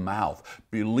your mouth,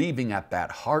 believing at that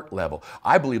heart level.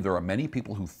 I believe there are many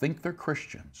people who think they're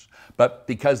Christians, but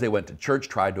because they went to church,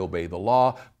 tried to obey the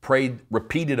law, prayed,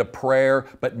 repeated a prayer,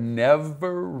 but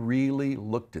never really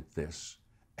looked at this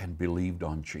and believed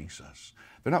on Jesus.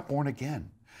 They're not born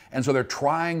again. And so they're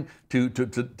trying to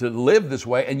live this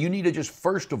way. And you need to just,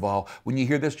 first of all, when you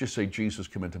hear this, just say, Jesus,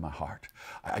 come into my heart.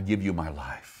 I give you my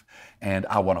life and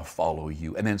I want to follow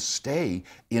you. And then stay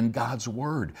in God's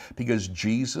Word, because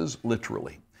Jesus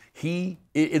literally,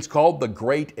 it's called the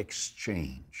Great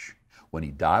Exchange. When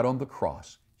He died on the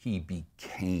cross, He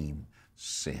became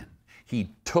sin. He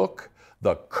took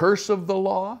the curse of the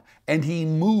law and He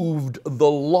moved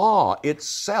the law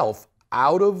itself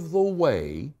out of the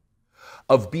way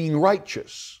of being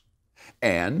righteous.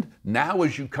 And now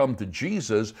as you come to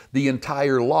Jesus, the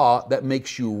entire law that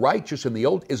makes you righteous in the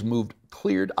old is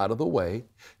cleared out of the way,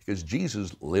 because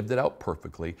Jesus lived it out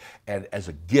perfectly. And as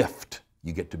a gift,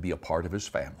 you get to be a part of His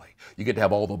family. You get to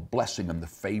have all the blessing and the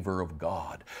favor of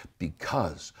God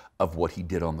because of what He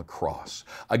did on the cross.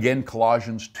 Again,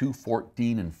 Colossians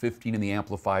 2:14 and 15 in the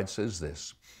Amplified says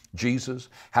this: Jesus,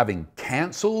 having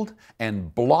canceled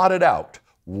and blotted out,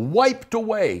 wiped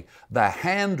away the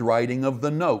handwriting of the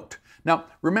note. Now,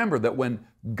 remember that when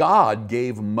God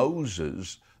gave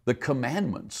Moses the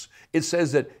commandments, it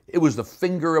says that it was the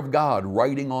finger of God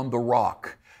writing on the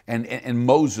rock, and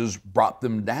Moses brought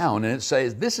them down. And it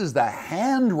says, this is the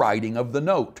handwriting of the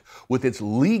note with its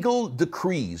legal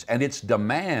decrees and its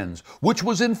demands, which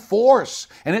was in force,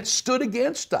 and it stood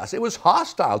against us. It was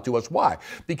hostile to us. Why?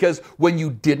 Because when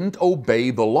you didn't obey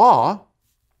the law,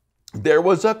 there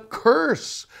was a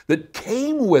curse that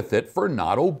came with it for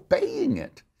not obeying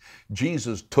it.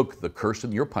 Jesus took the curse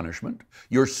and your punishment,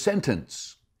 your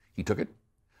sentence. He took it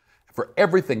for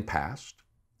everything past.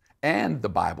 And the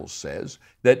Bible says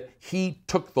that He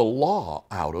took the law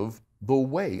out of the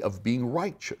way of being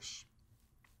righteous.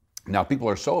 Now, people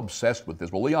are so obsessed with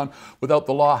this. Well, Leon, without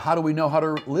the law, how do we know how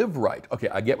to live right? Okay,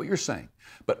 I get what you're saying,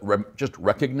 but just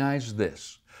recognize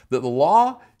this, that the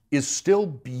law is still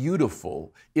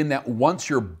beautiful in that once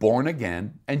you're born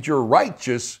again and you're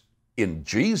righteous in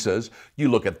Jesus, you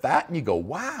look at that and you go,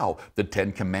 wow, the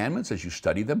 10 Commandments, as you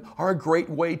study them, are a great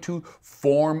way to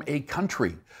form a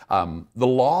country. The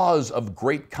laws of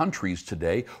great countries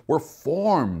today were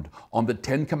formed on the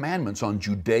 10 Commandments, on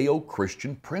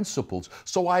Judeo-Christian principles.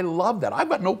 So I love that. I've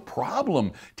got no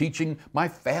problem teaching my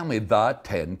family the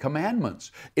 10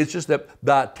 Commandments. It's just that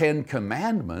the 10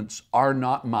 Commandments are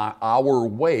not our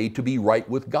way to be right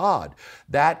with God.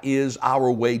 That is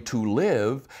our way to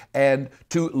live, and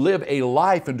to live a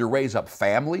life and to raise up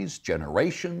families,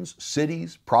 generations,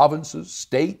 cities, provinces,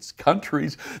 states,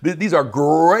 countries. These are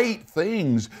great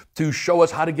things to show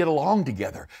us how to get along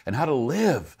together and how to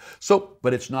live.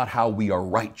 But it's not how we are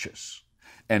righteous.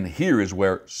 And here is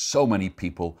where so many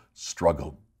people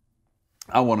struggle.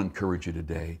 I want to encourage you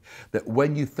today that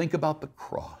when you think about the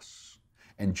cross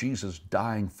and Jesus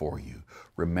dying for you,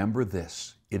 remember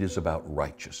this: it is about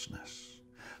righteousness.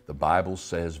 The Bible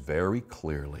says very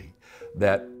clearly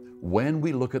that when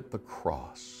we look at the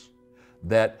cross,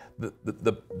 that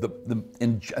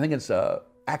I think it's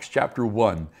Acts chapter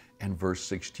 1 and verse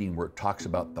 16, where it talks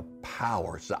about the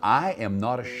power. So I am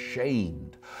not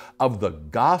ashamed of the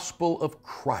gospel of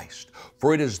Christ,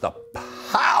 for it is the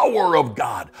power of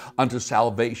God unto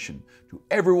salvation to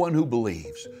everyone who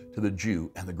believes, to the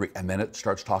Jew and the Greek. And then it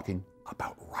starts talking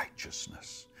about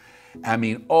righteousness. I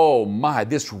mean, oh my,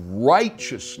 this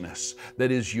righteousness that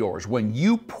is yours. When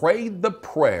you prayed the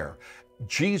prayer,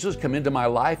 Jesus, come into my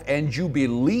life, and you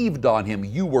believed on Him,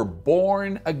 you were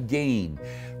born again.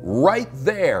 Right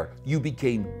there, you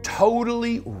became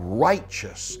totally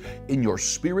righteous in your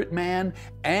spirit man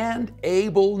and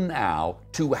able now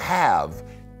to have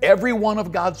every one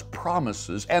of God's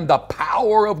promises and the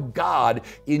power of God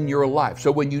in your life.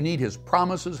 So when you need His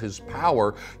promises, His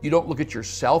power, you don't look at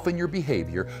yourself and your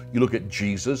behavior, you look at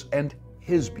Jesus and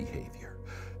His behavior.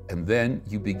 And then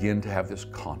you begin to have this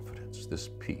confidence, this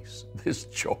peace, this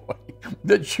joy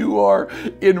that you are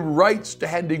in right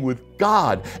standing with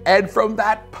God. And from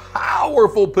that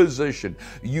powerful position,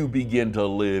 you begin to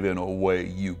live in a way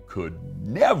you could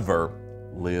never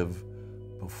live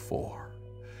before.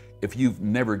 If you've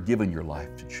never given your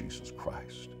life to Jesus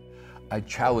Christ, I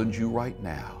challenge you right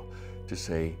now to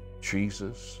say,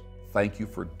 Jesus, thank you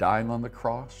for dying on the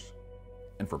cross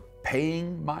and for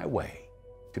paying my way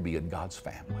to be in God's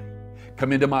family.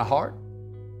 Come into my heart,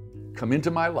 come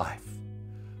into my life.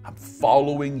 I'm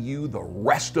following you the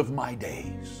rest of my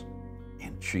days.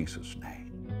 In Jesus'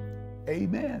 name,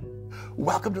 amen.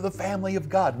 Welcome to the family of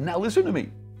God. Now listen to me.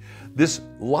 This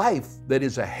life that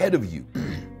is ahead of you,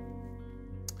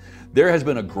 there has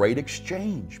been a great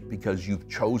exchange because you've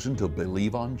chosen to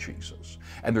believe on Jesus.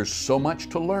 And there's so much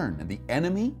to learn. And the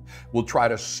enemy will try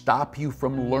to stop you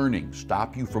from learning,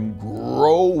 stop you from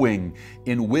growing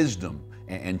in wisdom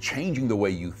and changing the way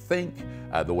you think,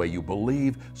 the way you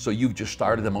believe. So you've just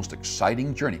started the most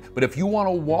exciting journey. But if you want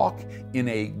to walk in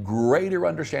a greater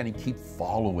understanding, keep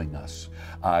following us.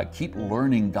 Keep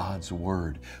learning God's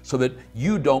Word so that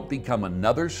you don't become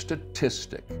another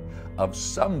statistic of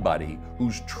somebody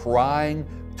who's trying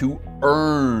to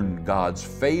earn God's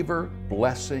favor,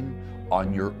 blessing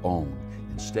on your own.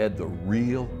 Instead, the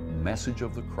real message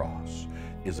of the cross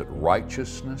is that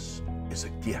righteousness is a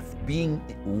gift. Being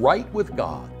right with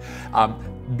God,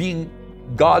 being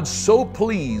God so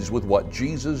pleased with what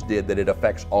Jesus did that it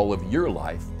affects all of your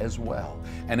life as well.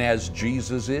 And as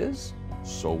Jesus is,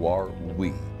 so are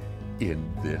we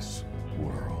in this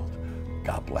world.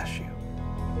 God bless you.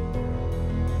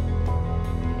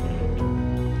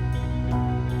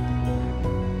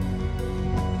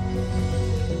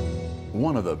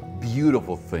 One of the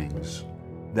beautiful things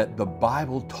that the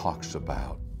Bible talks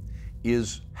about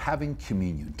is having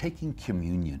communion, taking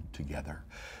communion together.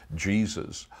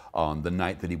 Jesus, on the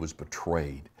night that he was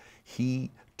betrayed, he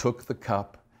took the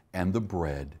cup and the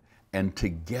bread, and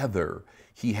together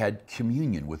he had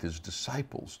communion with his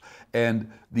disciples.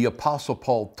 And the Apostle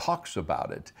Paul talks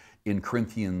about it in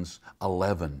Corinthians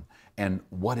 11 and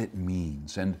what it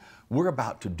means. And we're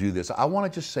about to do this. I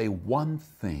want to just say one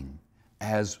thing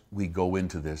as we go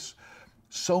into this.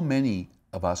 So many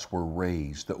of us were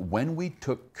raised that when we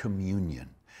took communion,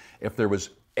 if there was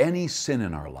any sin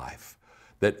in our life,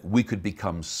 that we could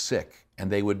become sick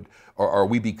and they would, or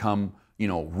we become,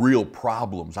 real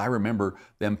problems. I remember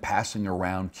them passing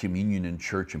around communion in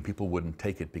church and people wouldn't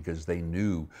take it because they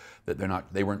knew that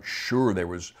they weren't sure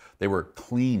they were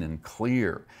clean and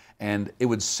clear. And it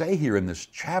would say here in this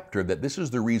chapter that this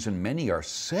is the reason many are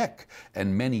sick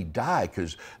and many die,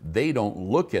 because they don't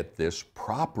look at this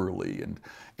properly.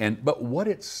 But what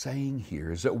it's saying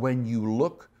here is that when you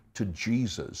look to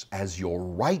Jesus as your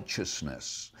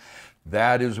righteousness,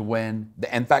 that is when,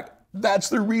 in fact, that's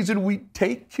the reason we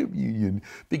take communion,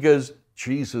 because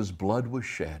Jesus' blood was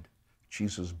shed,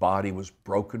 Jesus' body was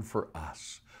broken for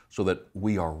us, so that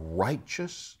we are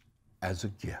righteous as a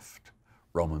gift.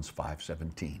 Romans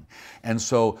 5:17. And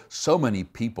so many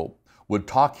people would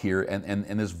talk here,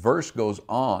 and this verse goes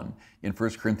on in 1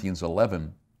 Corinthians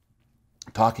 11,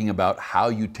 talking about how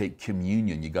you take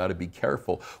communion. You got to be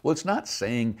careful. Well, it's not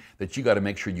saying that you got to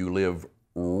make sure you live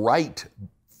right.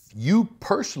 You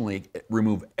personally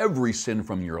remove every sin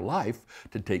from your life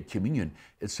to take communion.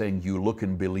 It's saying you look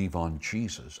and believe on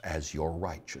Jesus as your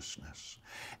righteousness.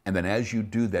 And then as you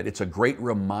do that, it's a great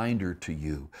reminder to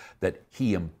you that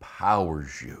He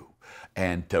empowers you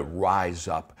and to rise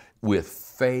up with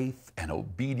faith and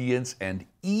obedience and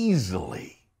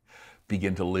easily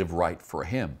begin to live right for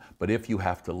Him. But if you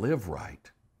have to live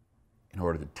right in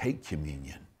order to take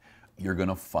communion, you're going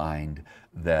to find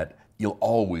that you'll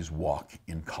always walk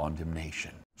in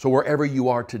condemnation. So wherever you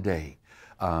are today,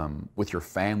 with your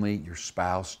family, your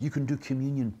spouse, you can do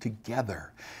communion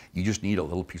together. You just need a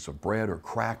little piece of bread or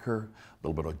cracker, a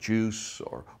little bit of juice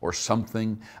or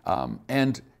something,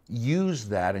 and use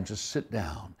that and just sit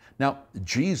down. Now,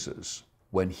 Jesus,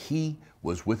 when He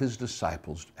was with His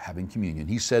disciples having communion,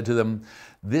 He said to them,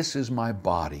 "This is my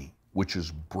body, which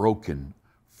is broken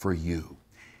for you."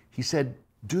 He said,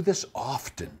 do this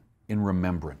often in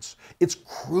remembrance. It's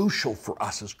crucial for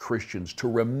us as Christians to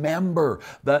remember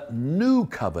the new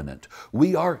covenant.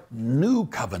 We are new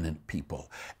covenant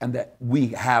people, and that we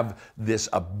have this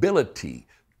ability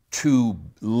to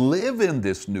live in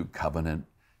this new covenant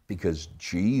because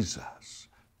Jesus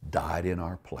died in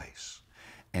our place.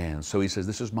 And so He says,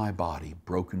 this is my body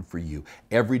broken for you.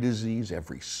 Every disease,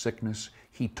 every sickness,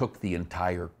 He took the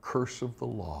entire curse of the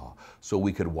law so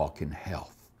we could walk in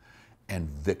health and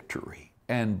victory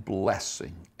and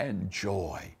blessing and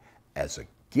joy as a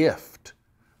gift,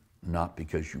 not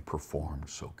because you performed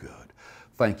so good.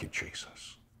 Thank you,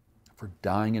 Jesus, for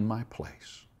dying in my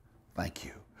place. Thank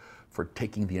you for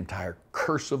taking the entire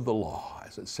curse of the law,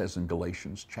 as it says in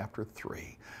Galatians chapter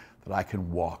 3, that I can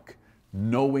walk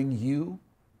knowing you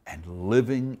and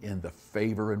living in the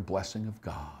favor and blessing of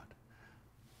God.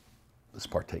 Let's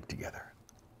partake together.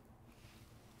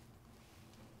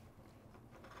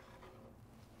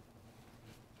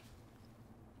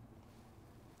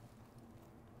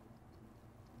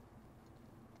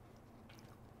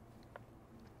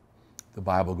 The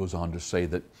Bible goes on to say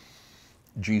that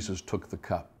Jesus took the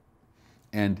cup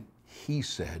and he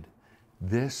said,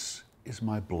 "This is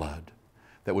my blood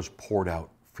that was poured out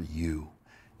for you."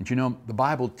 And you know, the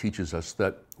Bible teaches us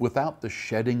that without the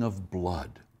shedding of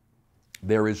blood,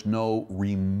 there is no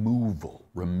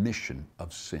remission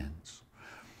of sins.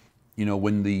 You know,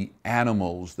 when the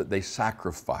animals that they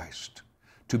sacrificed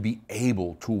to be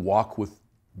able to walk with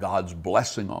God's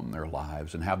blessing on their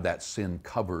lives and have that sin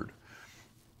covered,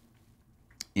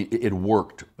 it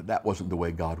worked, but that wasn't the way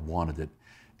God wanted it.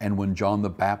 And when John the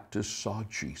Baptist saw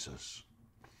Jesus,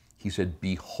 he said,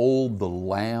 "Behold the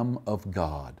Lamb of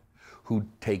God who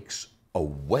takes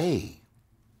away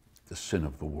the sin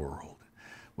of the world."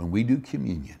 When we do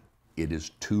communion, it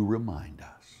is to remind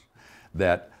us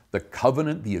that the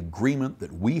covenant, the agreement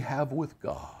that we have with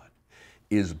God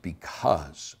is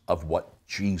because of what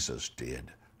Jesus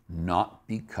did, not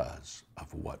because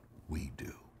of what we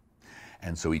do.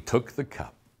 And so he took the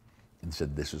cup and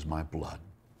said, "This is my blood,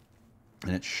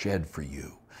 and it's shed for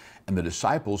you." And the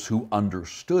disciples who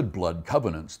understood blood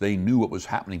covenants, they knew what was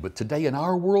happening. But today in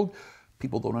our world,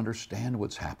 people don't understand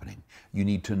what's happening. You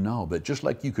need to know that just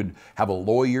like you could have a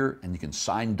lawyer and you can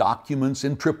sign documents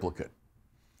in triplicate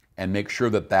and make sure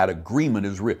that that agreement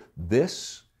is real,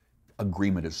 this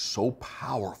agreement is so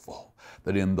powerful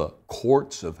that in the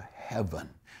courts of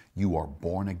heaven, you are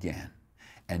born again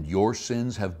and your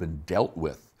sins have been dealt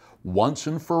with once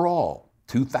and for all.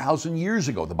 2,000 years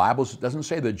ago, the Bible doesn't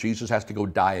say that Jesus has to go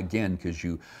die again because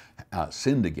you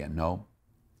sinned again. No,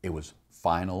 it was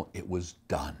final, it was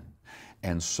done.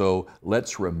 And so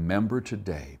let's remember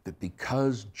today that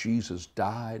because Jesus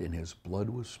died and his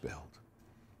blood was spilled,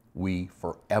 we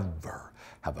forever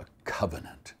have a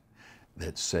covenant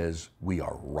that says we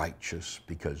are righteous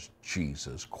because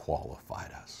Jesus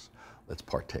qualified us. Let's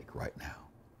partake right now.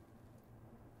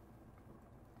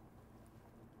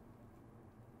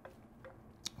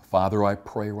 Father, I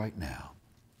pray right now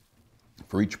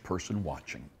for each person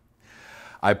watching.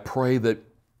 I pray that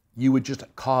you would just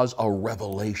cause a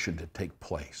revelation to take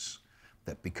place,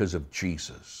 that because of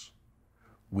Jesus,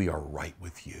 we are right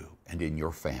with you and in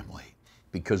your family.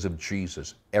 Because of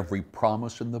Jesus, every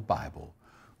promise in the Bible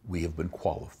we have been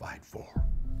qualified for.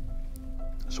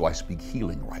 So I speak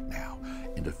healing right now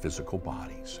into physical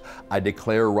bodies. I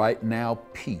declare right now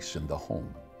peace in the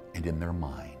home and in their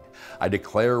mind. I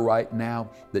declare right now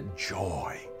that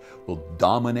joy will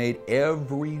dominate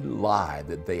every lie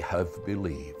that they have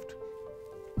believed.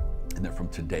 And that from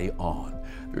today on,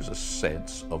 there's a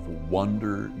sense of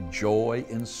wonder, joy,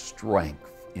 and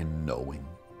strength in knowing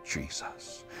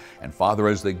Jesus. And Father,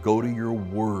 as they go to your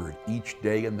word each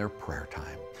day in their prayer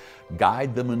time,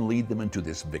 guide them and lead them into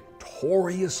this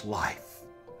victorious life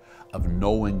of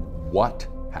knowing what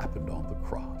happened on the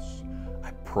cross.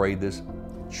 I pray this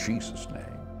in Jesus' name.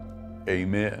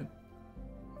 Amen.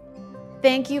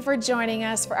 Thank you for joining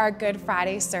us for our Good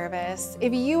Friday service.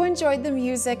 If you enjoyed the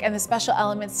music and the special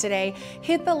elements today,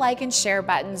 hit the like and share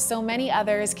button so many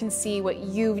others can see what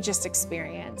you've just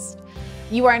experienced.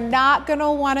 You are not going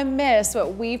to want to miss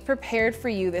what we've prepared for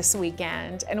you this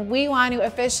weekend, and we want to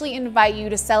officially invite you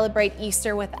to celebrate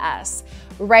Easter with us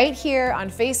right here on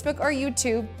Facebook or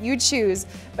YouTube. You choose,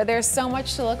 but there's so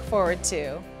much to look forward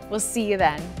to. We'll see you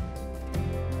then.